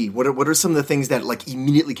you see? What are some of the things that like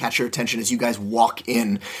immediately catch your attention as you guys walk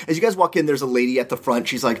in? As you guys walk in, there's a lady at the front.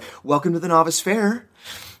 She's like, "Welcome to the Novice Fair.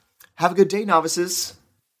 Have a good day, novices."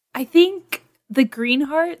 I think the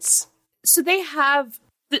Greenhearts, so they have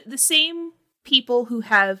the same people who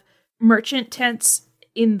have merchant tents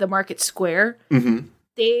in the market square. Mm-hmm.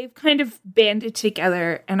 They've kind of banded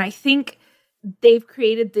together, and I think they've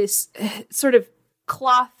created this sort of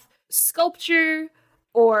cloth sculpture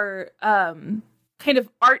or kind of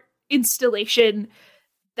art installation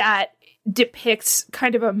that depicts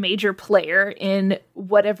kind of a major player in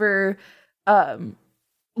whatever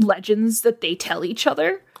legends that they tell each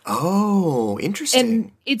other. Oh, interesting.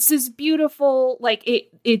 And it's this beautiful, like,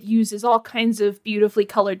 it uses all kinds of beautifully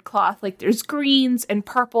colored cloth. Like, there's greens and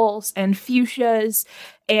purples and fuchsias,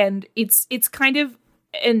 and it's kind of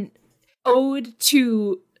an ode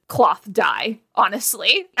to cloth dye,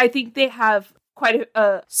 honestly. I think they have quite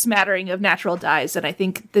a smattering of natural dyes, and I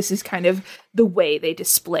think this is kind of the way they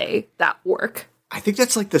display that work. I think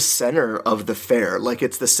that's like the center of the fair. Like,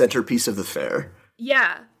 it's the centerpiece of the fair.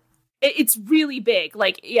 Yeah. It's really big.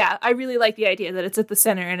 Like, yeah, I really like the idea that it's at the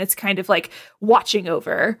center and it's kind of like watching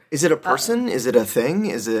over. Is it a person? Is it a thing?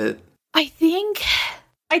 Is it... I think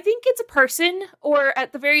it's a person, or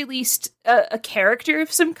at the very least, a character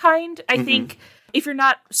of some kind. I think if you're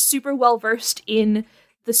not super well versed in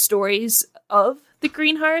the stories of the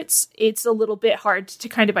Greenhearts, it's a little bit hard to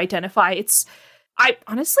kind of identify. I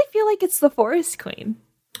honestly feel like it's the Forest Queen.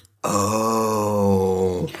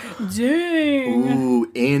 Oh. Dang.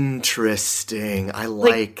 Ooh, interesting. I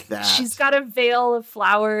like that. She's got a veil of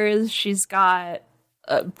flowers. She's got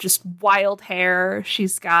just wild hair.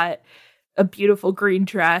 She's got a beautiful green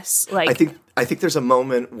dress. Like, I think there's a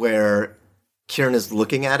moment where Kieran is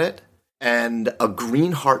looking at it, and a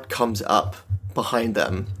green heart comes up behind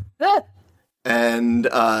them, and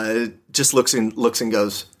just looks and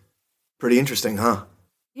goes, "Pretty interesting, huh?"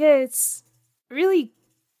 Yeah, it's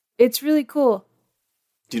really cool.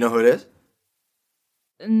 Do you know who it is?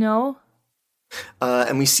 No.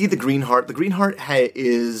 And we see the green heart. The green heart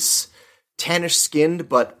is tannish skinned,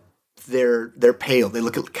 but they're pale. They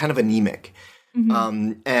look kind of anemic.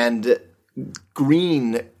 And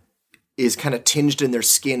green is kind of tinged in their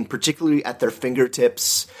skin, particularly at their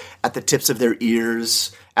fingertips, at the tips of their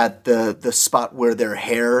ears, at the spot where their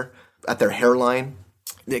hair, at their hairline.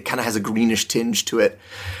 It kind of has a greenish tinge to it.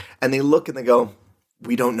 And they look and they go,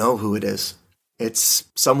 "We don't know who it is. It's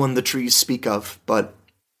someone the trees speak of, but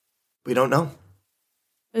we don't know."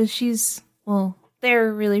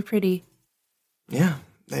 They're really pretty. Yeah,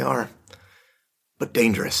 they are. But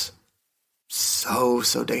dangerous. So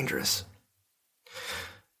dangerous.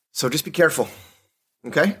 So just be careful,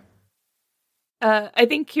 okay? I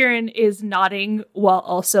think Kieran is nodding while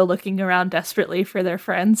also looking around desperately for their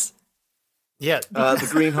friends. Yeah. The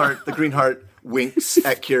green heart winks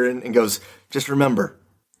at Kieran and goes, "Just remember,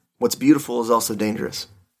 what's beautiful is also dangerous."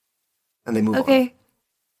 And they move on. Okay.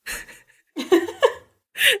 Who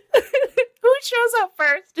shows up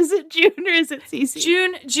first? Is it June or is it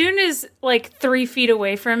Cece? June is like 3 feet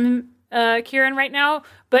away from Kieran right now,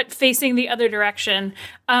 but facing the other direction.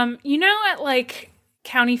 You know, at like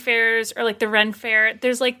county fairs or like the Ren Fair,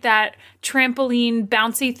 there's like that trampoline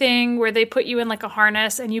bouncy thing where they put you in like a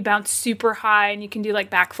harness and you bounce super high and you can do like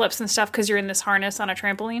backflips and stuff because you're in this harness on a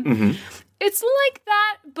trampoline. Mm-hmm. It's like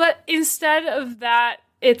that, but instead of that,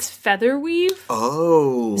 it's feather weave.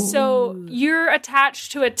 Oh. So you're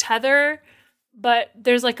attached to a tether, but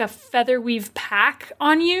there's like a feather weave pack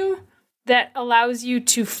on you that allows you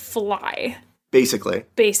to fly. Basically.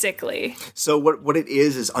 So what it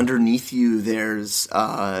is underneath you there's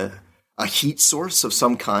a heat source of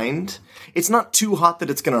some kind. It's not too hot that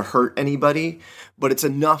it's going to hurt anybody, but it's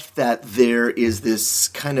enough that there is this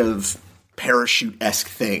kind of parachute-esque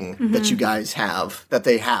thing that you guys have, that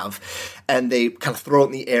they have, and they kind of throw it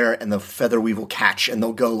in the air and the feather weave will catch and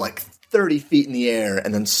they'll go like 30 feet in the air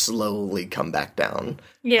and then slowly come back down.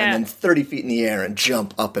 Yeah. And then 30 feet in the air and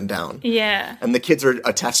jump up and down. Yeah. And the kids are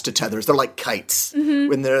attached to tethers. They're like kites.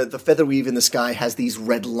 When the feather weave in the sky has these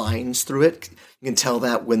red lines through it, you can tell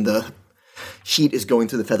that when the heat is going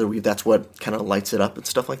through the feather weave, that's what kind of lights it up and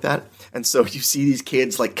stuff like that. And so you see these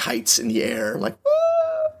kids like kites in the air, like, "Woo!"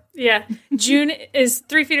 Yeah. June is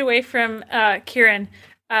 3 feet away from Kieran,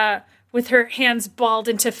 with her hands balled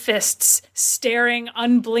into fists, staring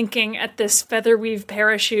unblinking at this feather weave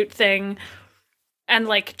parachute thing and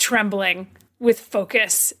like trembling with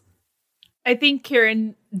focus. I think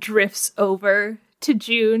Kieran drifts over to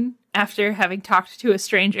June after having talked to a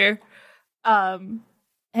stranger, and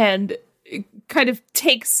kind of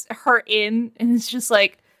takes her in and is just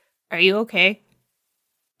like, "Are you okay?"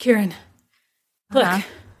 Kieran, look.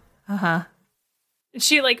 Uh-huh.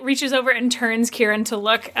 She like reaches over and turns Kieran to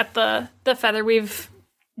look at the featherweave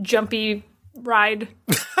jumpy ride.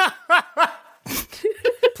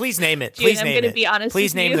 Please name it. June, Please I'm name gonna it. be honest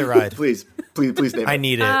Please with name you. the ride. Please name it. I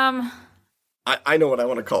need it. I know what I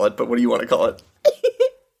want to call it, but what do you want to call it?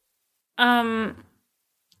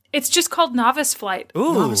 It's just called Novice Flight.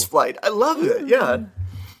 Ooh. Novice Flight. I love it. Yeah.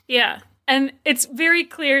 Yeah. And it's very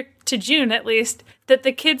clear to June, at least, that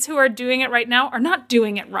the kids who are doing it right now are not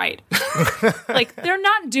doing it right. Like, they're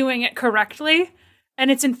not doing it correctly, and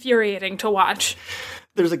it's infuriating to watch.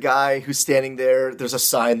 There's a guy who's standing there. There's a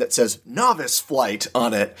sign that says "Novice Flight"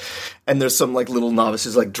 on it, and there's some like little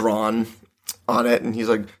novices like drawn on it, and he's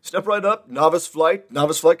like, "Step right up, Novice Flight,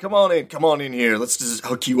 come on in here. Let's just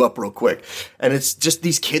hook you up real quick." And it's just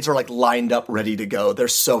these kids are like lined up, ready to go. They're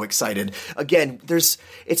so excited. Again,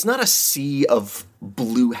 it's not a sea of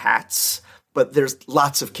blue hats, but there's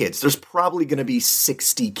lots of kids. There's probably going to be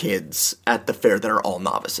 60 kids at the fair that are all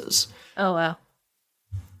novices. Oh, wow.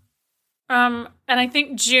 And I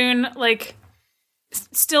think June, like,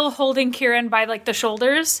 still holding Kieran by, like, the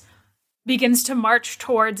shoulders, begins to march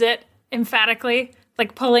towards it emphatically,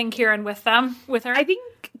 like, pulling Kieran with her. I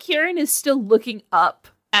think Kieran is still looking up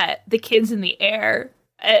at the kids in the air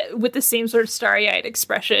with the same sort of starry-eyed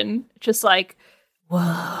expression, just like,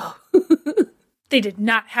 whoa. They did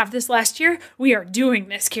not have this last year. We are doing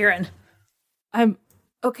this, Kieran.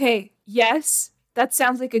 Okay, yes, that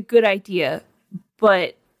sounds like a good idea,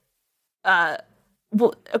 but...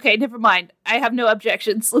 well, okay, never mind. I have no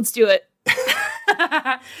objections. Let's do it.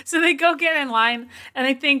 So they go get in line, and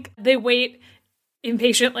I think they wait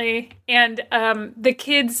impatiently, and the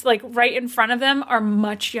kids, like, right in front of them are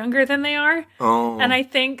much younger than they are. Oh. And I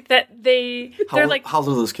think that they're like... How old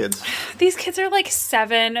are those kids? These kids are, like,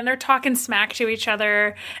 7, and they're talking smack to each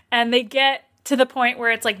other, and they get to the point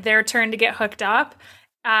where it's, like, their turn to get hooked up,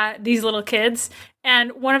 these little kids.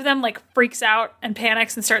 And one of them, like, freaks out and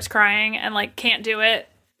panics and starts crying and, like, can't do it.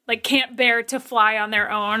 Like, can't bear to fly on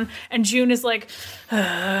their own. And June is like,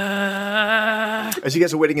 As you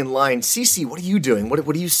guys are waiting in line, Cece, what are you doing? What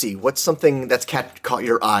do you see? What's something that's caught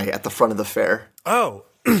your eye at the front of the fair? Oh,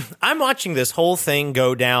 I'm watching this whole thing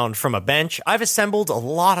go down from a bench. I've assembled a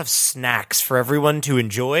lot of snacks for everyone to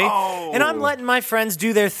enjoy, and I'm letting my friends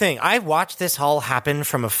do their thing. I watched this all happen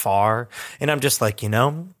from afar, and I'm just like,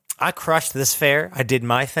 I crushed this fair. I did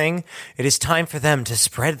my thing. It is time for them to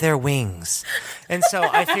spread their wings. And so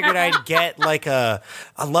I figured I'd get like a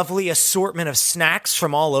lovely assortment of snacks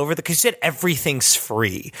from all over. Because you said everything's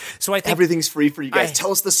free. So I think everything's free for you guys.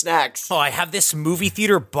 Tell us the snacks. Oh, I have this movie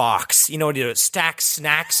theater box, to stack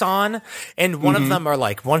snacks on. And one of them are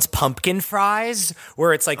like, one's pumpkin fries,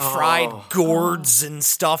 where it's like fried gourds and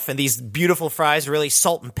stuff. And these beautiful fries, really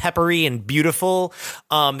salt and peppery and beautiful.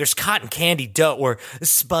 There's cotton candy dough or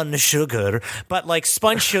spun sugar, but like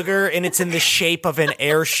spun sugar, and it's in the shape of an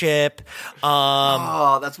airship.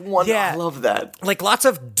 That's one. Yeah. I love that. Like lots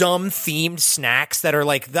of dumb themed snacks that are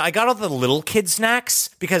like, I got all the little kid snacks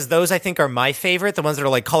because those I think are my favorite. The ones that are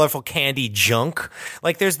like colorful candy junk.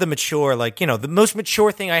 Like there's the mature, like, the most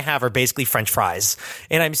mature thing I have are basically French fries.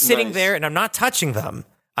 And I'm sitting there and I'm not touching them.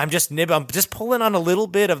 I'm just pulling on a little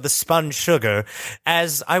bit of the spun sugar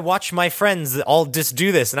as I watch my friends all just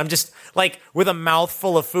do this. And I'm just like with a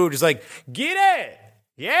mouthful of food, just like, get it.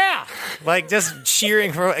 Yeah. Like just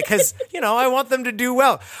cheering for, because, I want them to do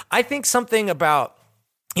well. I think something about,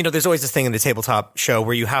 there's always this thing in the tabletop show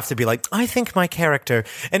where you have to be like, I think my character.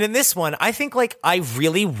 And in this one, I think like I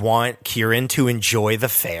really want Kieran to enjoy the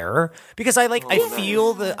fair because I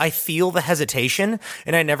feel the hesitation,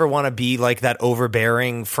 and I never want to be like that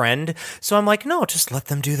overbearing friend. So I'm like, no, just let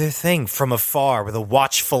them do their thing from afar with a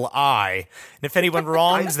watchful eye. And if anyone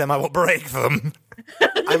wrongs them, I will break them.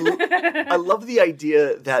 I love the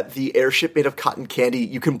idea that the airship made of cotton candy,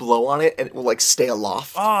 you can blow on it and it will like stay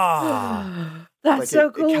aloft. That's so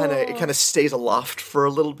cool. It kind of stays aloft for a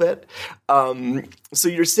little bit. So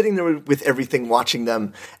you're sitting there with everything, watching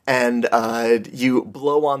them, and you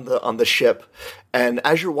blow on the ship. And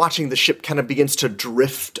as you're watching, the ship kind of begins to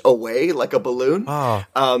drift away like a balloon.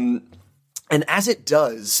 And as it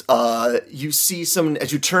does, you see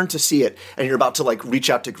as you turn to see it, and you're about to like reach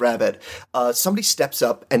out to grab it, somebody steps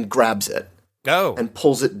up and grabs it. Oh. And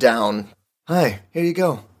pulls it down. Hi, here you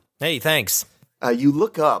go. Hey, thanks. You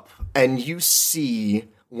look up and you see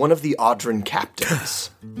one of the Audrin captains.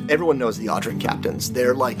 Everyone knows the Audrin captains.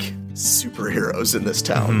 They're like superheroes in this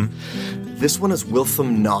town. This one is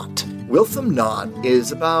Wiltham Knott. Wiltham Knott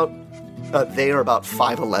is about, they are about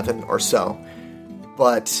 5'11" or so.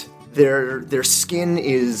 But their skin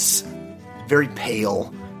is very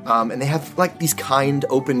pale. And they have like these kind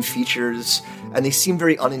open features, and they seem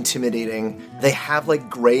very unintimidating. They have like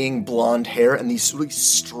graying blonde hair and these really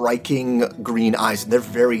striking green eyes, and they're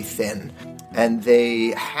very thin. And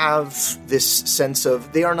they have this sense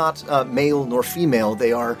of, they are not male nor female,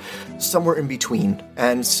 they are somewhere in between.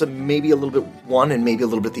 And so maybe a little bit one and maybe a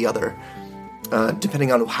little bit the other,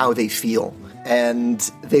 depending on how they feel. And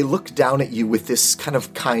they look down at you with this kind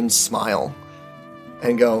of kind smile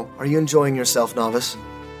and go, "Are you enjoying yourself, novice?"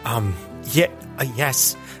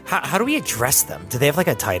 Yes. How do we address them? Do they have like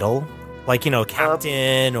a title? Like,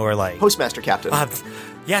 captain or like... Postmaster captain.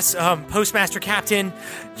 Yes, Postmaster Captain.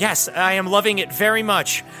 Yes, I am loving it very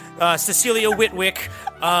much. Cecilia Whitwick,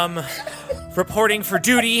 reporting for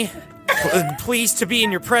duty. Pleased to be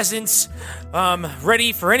in your presence.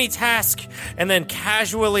 Ready for any task. And then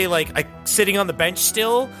casually, like, sitting on the bench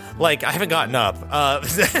still, like, I haven't gotten up.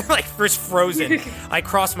 Like, first frozen. I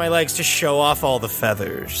cross my legs to show off all the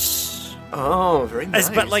feathers. Oh, very nice.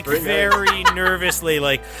 But, like, very nervously,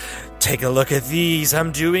 like, take a look at these.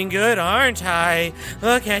 I'm doing good, aren't I?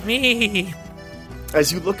 Look at me.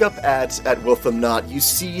 As you look up at Wiltham Knot, you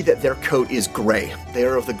see that their coat is gray. They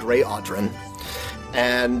are of the Grey Audren.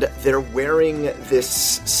 And they're wearing this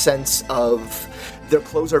sense of... Their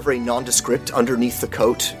clothes are very nondescript underneath the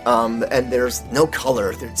coat, and there's no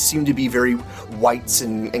color. There seem to be very whites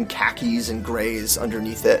and khakis and grays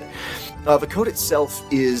underneath it. The coat itself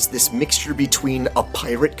is this mixture between a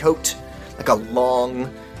pirate coat, like a long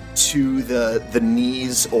to the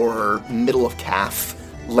knees or middle of calf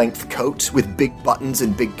length coat with big buttons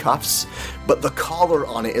and big cuffs, but the collar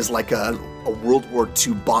on it is like a World War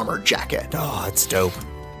II bomber jacket. Oh, it's dope.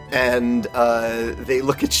 And they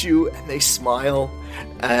look at you and they smile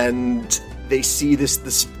and they see this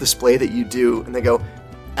display that you do and they go,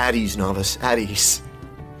 "At ease, novice, at ease."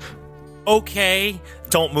 Okay,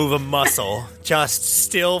 don't move a muscle. Just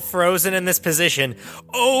still frozen in this position.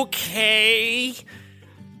 Okay.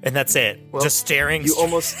 And that's it. Well, just staring. You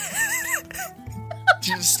almost...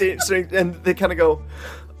 You just stay, and they kind of go,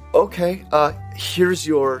 "Okay, here's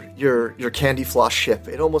your candy floss ship.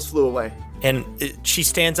 It almost flew away." And she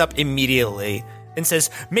stands up immediately and says,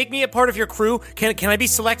 "Make me a part of your crew. Can I be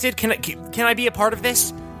selected? Can I be a part of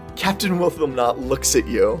this?" Captain Wiltham Knot looks at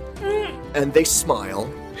you, and they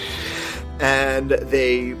smile, and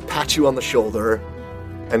they pat you on the shoulder,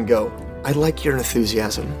 and go, "I like your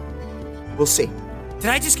enthusiasm. We'll see." Did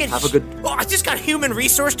I just get... Have a good... Oh, I just got human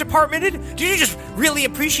resource departmented? Did you just really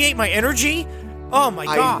appreciate my energy? Oh my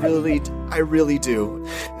god. I really do.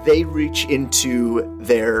 They reach into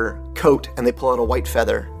their coat and they pull out a white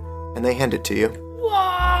feather and they hand it to you.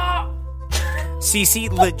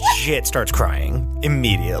 Cece legit starts crying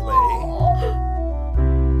immediately.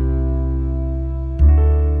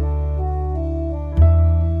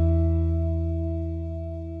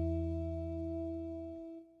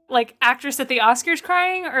 Like, actress at the Oscars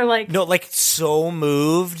crying, or like... No, like, so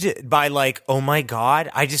moved by, like, oh my god,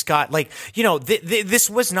 I just got, like, you know, this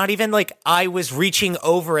was not even, like, I was reaching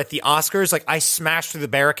over at the Oscars, like, I smashed through the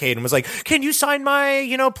barricade and was like, "Can you sign my,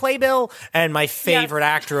 you know, playbill?" And my favorite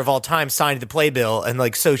actor of all time signed the playbill, and,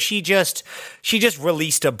 like, so she just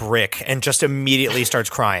released a brick and just immediately starts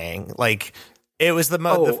crying, like... It was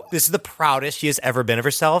this is the proudest she has ever been of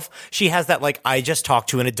herself. She has that, like, I just talked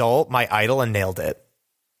to an adult, my idol, and nailed it.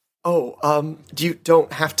 "Oh, you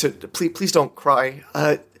don't have to. Please don't cry."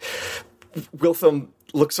 Wiltham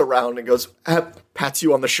looks around and goes, pats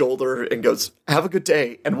you on the shoulder and goes, "Have a good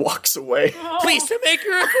day," and walks away. Pleased to make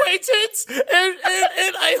your acquaintance, and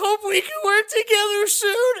I hope we can work together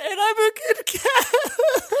soon, and I'm a good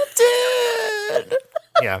captain.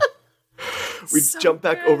 Yeah. We jump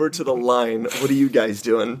back over to the line. What are you guys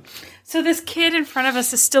doing? So this kid in front of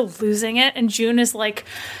us is still losing it, and June is like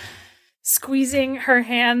squeezing her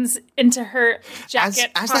hands into her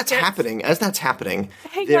jacket as pockets. that's happening,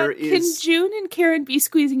 Hang there on, is... can June and Karen be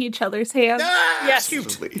squeezing each other's hands? Yes.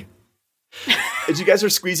 Absolutely. As you guys are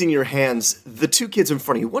squeezing your hands, the two kids in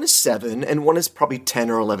front of you, one is 7 and one is probably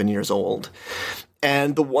 10 or 11 years old.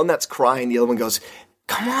 And the one that's crying, the other one goes,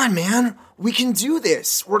 "Come on, man. We can do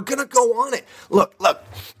this. We're going to go on it. Look.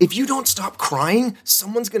 If you don't stop crying,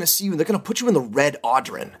 someone's going to see you and they're going to put you in the Red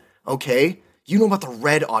Audren. Okay? You know about the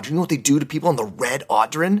Red Audren. You know what they do to people on the Red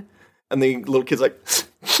Audren?" And the little kid's like,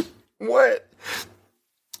 "What?"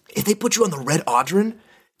 "If they put you on the Red Audren,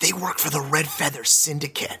 they work for the Red Feather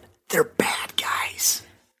Syndicate. They're bad guys."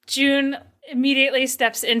 June immediately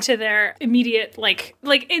steps into their immediate, like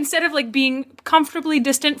instead of like being comfortably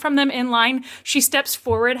distant from them in line, she steps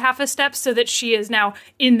forward half a step so that she is now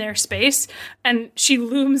in their space, and she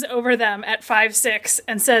looms over them at 5'6"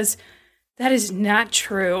 and says, "That is not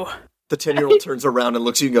true." The 10-year-old turns around and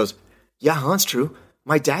looks at you and goes, "Yeah, huh, it's true.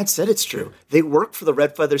 My dad said it's true. They work for the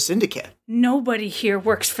Red Feather Syndicate." Nobody here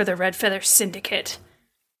works for the Red Feather Syndicate.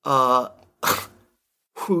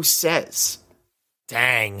 Who says?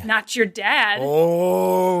 Dang. Not your dad.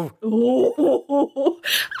 Oh.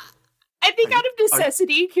 I think out of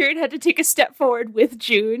necessity, Kieran had to take a step forward with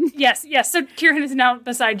June. Yes. So Kieran is now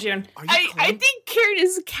beside June. I think Kieran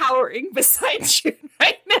is cowering beside June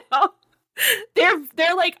right now.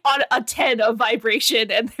 They're like on a 10 of vibration,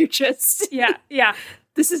 and they're just Yeah.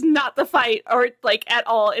 This is not the fight or like at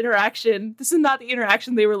all interaction. This is not the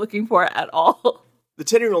interaction they were looking for at all.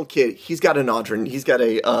 The 10-year-old kid, he's got an Audrin. He's got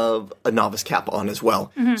a novice cap on as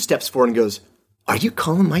well. Steps forward and goes, "Are you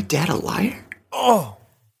calling my dad a liar?" Oh.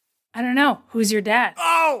 I don't know. Who's your dad?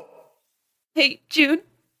 Oh. Hey, June.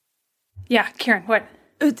 Yeah, Kieran, what?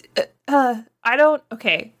 I don't.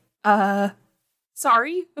 Okay.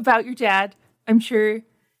 Sorry about your dad. I'm sure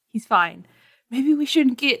he's fine. Maybe we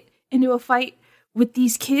shouldn't get into a fight with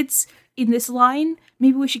these kids in this line.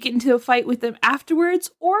 Maybe we should get into a fight with them afterwards,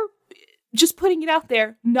 or just putting it out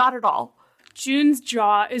there, not at all. June's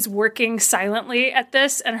jaw is working silently at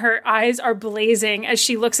this, and her eyes are blazing as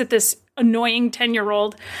she looks at this annoying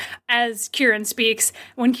 10-year-old as Kieran speaks.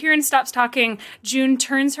 When Kieran stops talking, June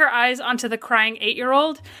turns her eyes onto the crying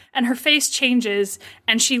 8-year-old, and her face changes,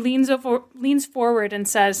 and she leans forward and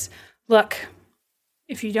says, "Look,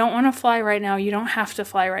 if you don't want to fly right now, you don't have to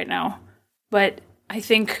fly right now. But I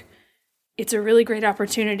think it's a really great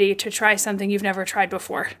opportunity to try something you've never tried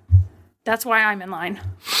before. That's why I'm in line."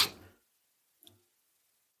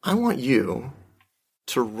 I want you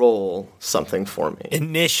to roll something for me.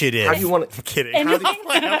 Initiative. How do you want it? I'm kidding. Anything?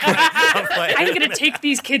 I'm playing. I'm going to take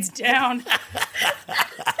these kids down.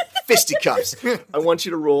 Fisticuffs. I want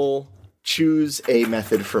you to choose a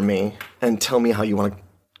method for me, and tell me how you want to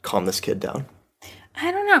calm this kid down.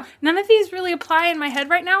 I don't know. None of these really apply in my head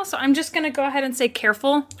right now, so I'm just going to go ahead and say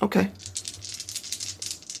careful. Okay.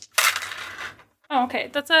 Oh, okay.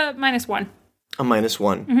 That's a -1. A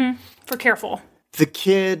 -1. For careful.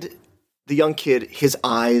 The young kid, his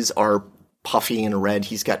eyes are puffy and red.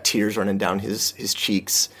 He's got tears running down his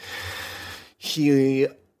cheeks. He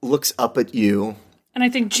looks up at you. And I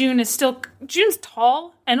think June's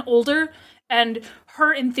tall and older, and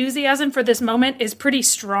her enthusiasm for this moment is pretty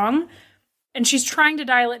strong. And she's trying to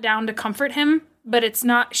dial it down to comfort him, but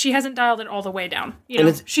she hasn't dialed it all the way down.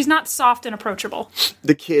 She's not soft and approachable.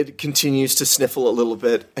 The kid continues to sniffle a little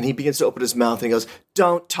bit, and he begins to open his mouth and he goes,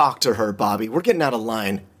 "Don't talk to her, Bobby. We're getting out of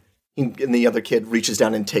line." And the other kid reaches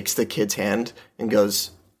down and takes the kid's hand and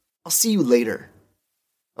goes, "I'll see you later.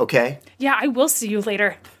 Okay?" Yeah, I will see you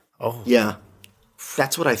later. Oh. Yeah.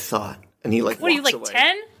 That's what I thought. And he What are you, walks like away.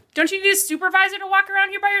 10? Don't you need a supervisor to walk around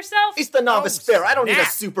here by yourself? He's the novice fair. I don't need a snap.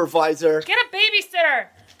 supervisor. Get a babysitter.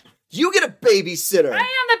 You get a babysitter. I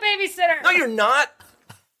am the babysitter. No, you're not.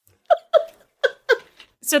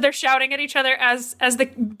 So they're shouting at each other as the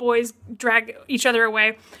boys drag each other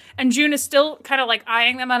away. And June is still kind of like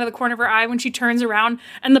eyeing them out of the corner of her eye when she turns around.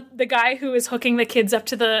 And the guy who is hooking the kids up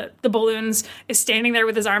to the balloons is standing there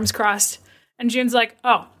with his arms crossed. And June's like,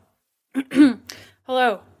 "Oh,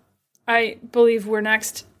 hello. I believe we're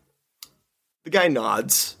next." The guy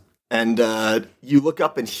nods, and you look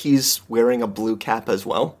up, and he's wearing a blue cap as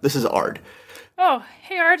well. This is Ard. "Oh,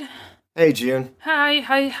 hey, Ard. Hey, June.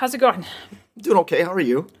 Hi, how's it going?" Doing okay. How are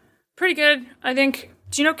you? "Pretty good, I think.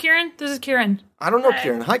 Do you know Kieran? This is Kieran." I don't know,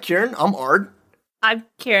 Kieran. Hi, Kieran. I'm Ard. I'm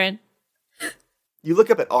Karen. You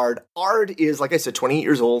look up at Ard. Ard is, like I said, 28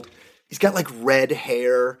 years old. He's got, like, red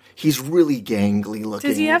hair. He's really gangly looking.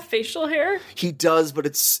 Does he have facial hair? He does, but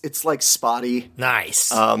it's like spotty.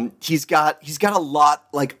 Nice. He's got a lot,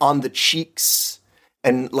 like, on the cheeks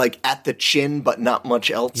and, like, at the chin, but not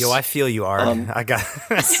much else. Yo, I feel you are. I got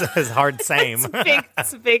it's hard same.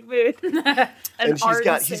 It's a big mood. And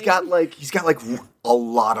he's got like a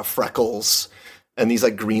lot of freckles and these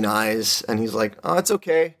like green eyes, and he's like, "Oh, it's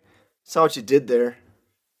okay. Saw what you did there.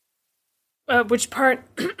 Which part?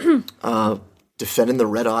 Defending the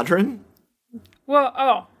Red Audrin." Well,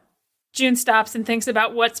 oh. June stops and thinks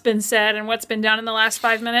about what's been said and what's been done in the last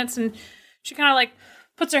 5 minutes, and she kind of like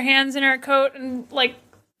puts her hands in her coat and like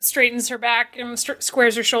straightens her back and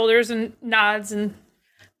squares her shoulders and nods and,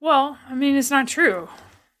 well, I mean, it's not true,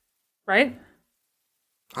 right?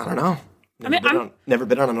 I don't know. I'm Never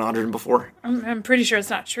been on an Audrin before. I'm pretty sure it's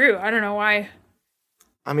not true. I don't know why.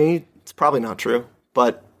 I mean, it's probably not true,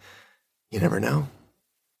 but you never know.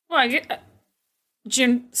 Well,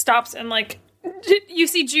 June stops and like you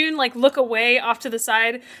see June like look away off to the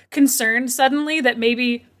side, concerned suddenly that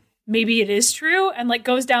maybe it is true, and like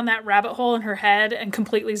goes down that rabbit hole in her head and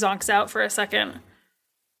completely zonks out for a second.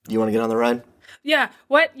 You want to get on the ride? Yeah.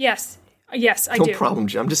 What? Yes, I do. No problem,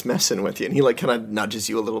 Jim. I'm just messing with you. And he like kind of nudges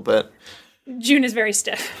you a little bit. June is very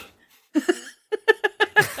stiff.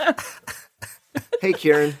 Hey,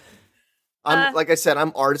 Kieran. Like I said,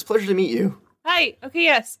 I'm Art. It's a pleasure to meet you. Hi. Okay.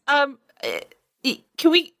 Yes. Can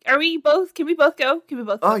we both go?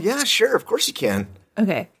 Oh, yeah, sure. Of course you can.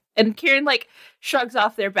 Okay. And Kieran like shrugs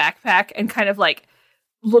off their backpack and kind of like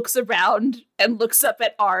looks around and looks up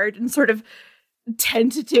at Ard and sort of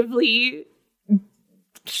tentatively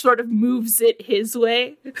sort of moves it his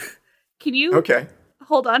way. Can you Okay.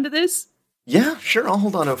 hold on to this? Yeah, sure. I'll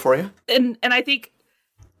hold on to it for you. And I think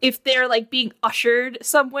if they're like being ushered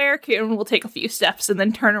somewhere, Kieran will take a few steps and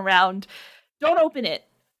then turn around. Don't open it.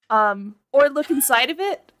 Or look inside of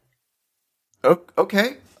it.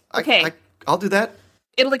 Okay. Okay. I'll do that.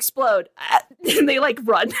 It'll explode. And they like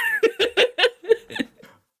run.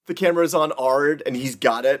 The camera's on Ard, and he's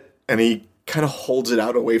got it, and he kind of holds it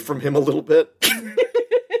out away from him a little bit.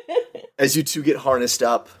 As you two get harnessed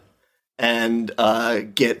up and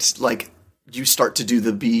get, like, you start to do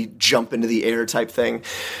the bee jump into the air type thing.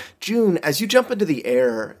 June, as you jump into the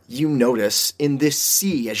air, you notice in this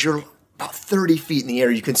sea, as you're about 30 feet in the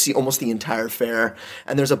air, you can see almost the entire fair,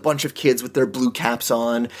 and there's a bunch of kids with their blue caps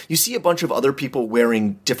on. You see a bunch of other people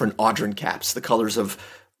wearing different Audrin caps, the colors of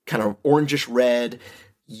kind of orangish red,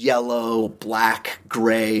 yellow, black,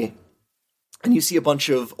 gray. And you see a bunch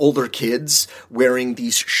of older kids wearing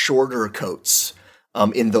these shorter coats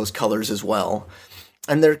in those colors as well.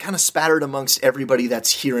 And they're kind of spattered amongst everybody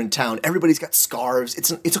that's here in town. Everybody's got scarves.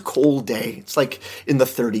 It's a cold day. It's like in the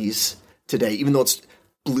 30s today, even though it's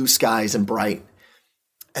blue skies and bright.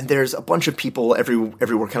 And there's a bunch of people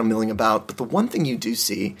everywhere kind of milling about. But the one thing you do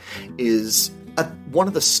see is at one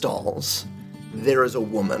of the stalls, there is a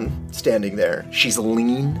woman standing there. She's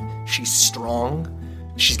lean. She's strong.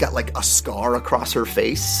 She's got, like, a scar across her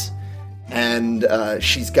face, and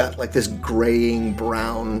she's got, like, this graying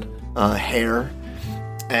brown hair,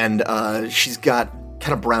 and she's got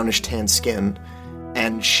kind of brownish tan skin,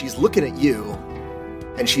 and she's looking at you,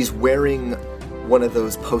 and she's wearing one of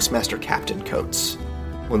those Postmaster Captain coats,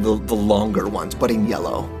 one of the longer ones, but in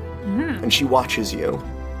yellow, and she watches you,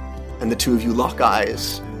 and the two of you lock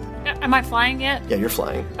eyes. Am I flying yet? Yeah, you're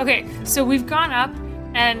flying. Okay, so we've gone up,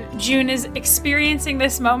 and June is experiencing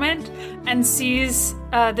this moment and sees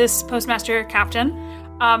this Postmaster Captain.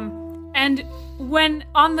 And when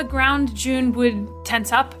on the ground June would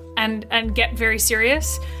tense up and get very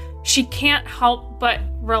serious, she can't help but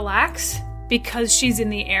relax because she's in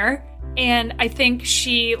the air. And I think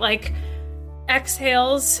she, like,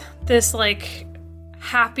 exhales this, like,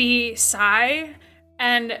 happy sigh.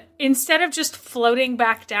 And instead of just floating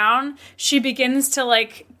back down, she begins to,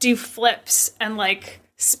 like, do flips and, like,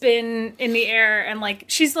 spin in the air, and, like,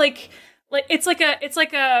 she's like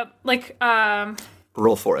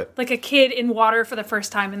Roll for it. like a kid in water for the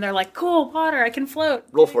first time, and they're like, cool, water, I can float.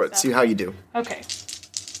 Roll for it. See how you do. Okay.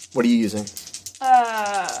 What are you using?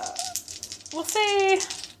 We'll say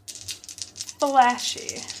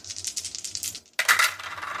flashy.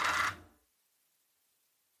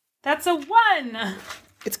 That's a 1.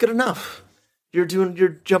 It's good enough. You're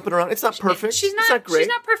jumping around. It's not perfect. She's It's not great. She's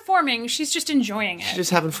not performing. She's just enjoying it. She's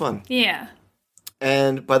just having fun. Yeah.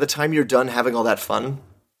 And by the time you're done having all that fun,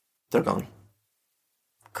 they're gone.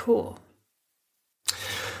 Cool.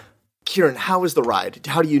 Kieran, how was the ride?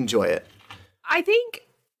 How do you enjoy it? I think,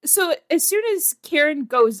 so as soon as Kieran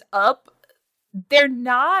goes up, they're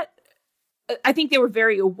not, I think they were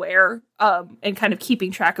very aware and kind of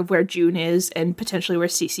keeping track of where June is and potentially where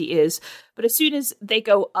Cece is. But as soon as they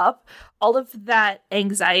go up, all of that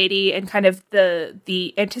anxiety and kind of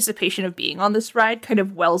the anticipation of being on this ride kind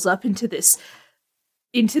of wells up into this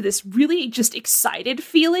really just excited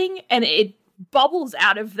feeling, and it bubbles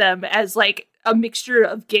out of them as, like, a mixture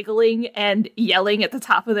of giggling and yelling at the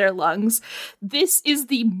top of their lungs. This is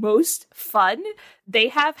the most fun they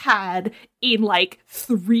have had in, like,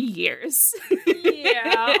 3 years.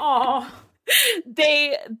 Yeah. Aw.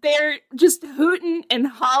 They're just hooting and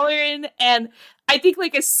hollering, and I think,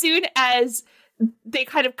 like, as soon as they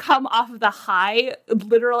kind of come off of the high,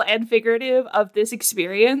 literal and figurative, of this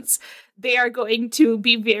experience, they are going to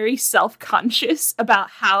be very self-conscious about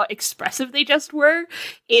how expressive they just were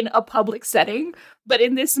in a public setting. But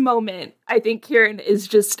in this moment, I think Kieran is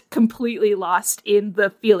just completely lost in the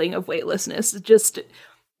feeling of weightlessness. Just,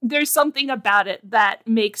 there's something about it that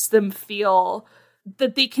makes them feel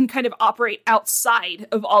that they can kind of operate outside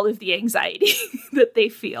of all of the anxiety that they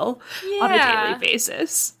feel on a daily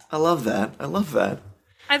basis. I love that.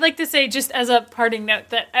 I'd like to say, just as a parting note,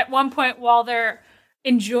 that at one point while they're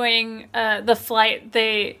enjoying the flight,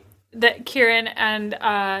 that Kieran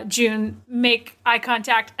and June make eye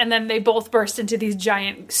contact, and then they both burst into these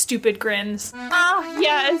giant, stupid grins. Oh,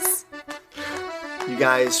 yes. You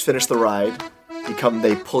guys finish the ride.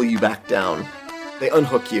 They pull you back down. They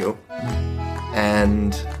unhook you.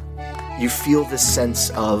 And you feel this sense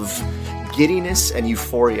of giddiness and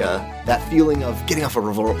euphoria, that feeling of getting off of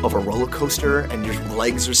a roller coaster and your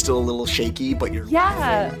legs are still a little shaky, but you're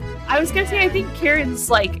laughing. I was gonna say, I think Kieran's,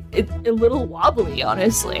 like, a little wobbly,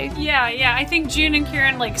 honestly. Yeah, I think June and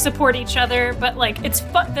Kieran, like, support each other, but, like, it's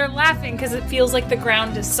fun. They're laughing because it feels like the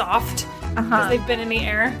ground is soft because they've been in the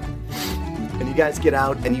air. And you guys get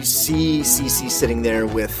out, and you see Cece sitting there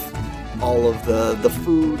with all of the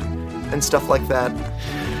food and stuff like that.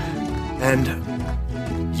 And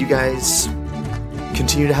you guys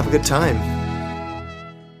continue to have a good time.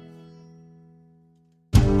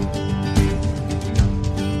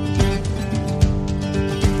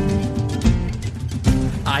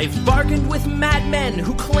 I've bargained with madmen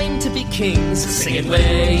who claim to be kings, singing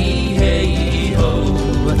way, hey, ho.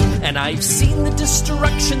 And I've seen the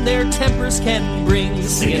destruction their tempers can bring,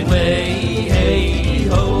 singing way, hey,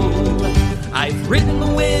 ho. I've ridden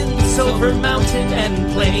the winds over mountain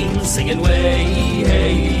and plain, singing way,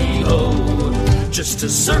 hey, ho. Just to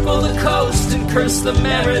circle the coast and curse the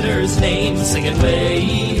mariner's name, singing way,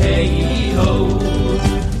 hey, ho.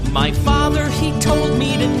 My father, he told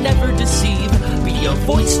me to never deceive, be a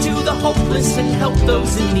voice to the hopeless and help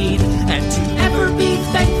those in need, and to ever be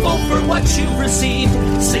thankful for what you've received,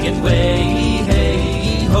 singing way,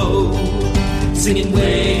 hey, ho, singing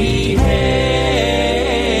way,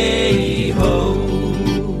 hey, ho.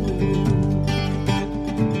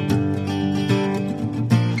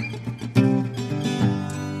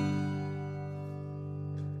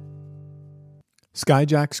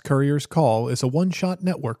 Skyjack's Courier's Call is a one-shot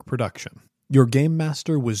network production. Your game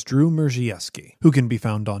master was Drew Merzieski, who can be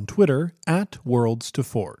found on Twitter at Worlds to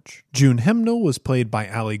Forge. June Hemnall was played by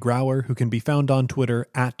Ali Grauer, who can be found on Twitter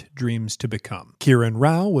at Dreams to Become. Kiran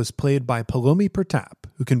Rao was played by Palomi Pratap,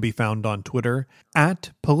 who can be found on Twitter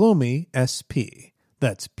at PalomiSP.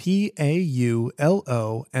 That's PAULOMISP.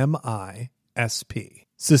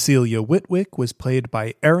 Cecilia Whitwick was played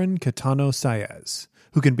by Aaron Catano Saez,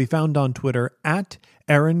 who can be found on Twitter at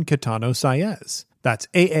Aaron Catano Saez. That's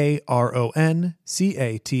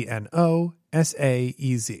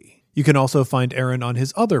AARONCATNOSAEZ. You can also find Aaron on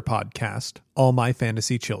his other podcast, All My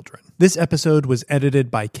Fantasy Children. This episode was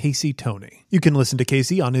edited by Casey Toney. You can listen to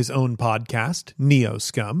Casey on his own podcast, Neo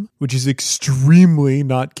Scum, which is extremely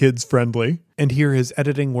not kids-friendly, and hear his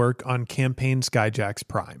editing work on Campaign Skyjacks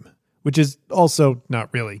Prime, which is also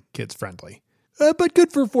not really kids-friendly. But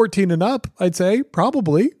good for 14 and up, I'd say,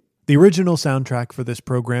 probably. The original soundtrack for this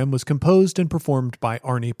program was composed and performed by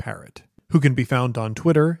Arnie Parrott, who can be found on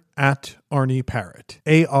Twitter at Arnie Parrott,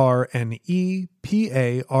 ARNEPARROTT.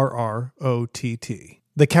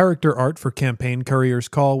 The character art for Campaign Courier's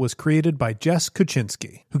Call was created by Jess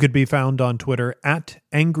Kuczynski, who could be found on Twitter at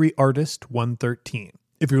AngryArtist113.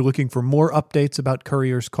 If you're looking for more updates about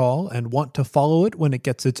Courier's Call and want to follow it when it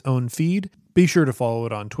gets its own feed, be sure to follow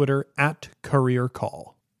it on Twitter at Courier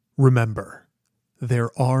Call. Remember,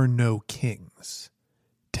 there are no kings.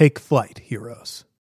 Take flight, heroes.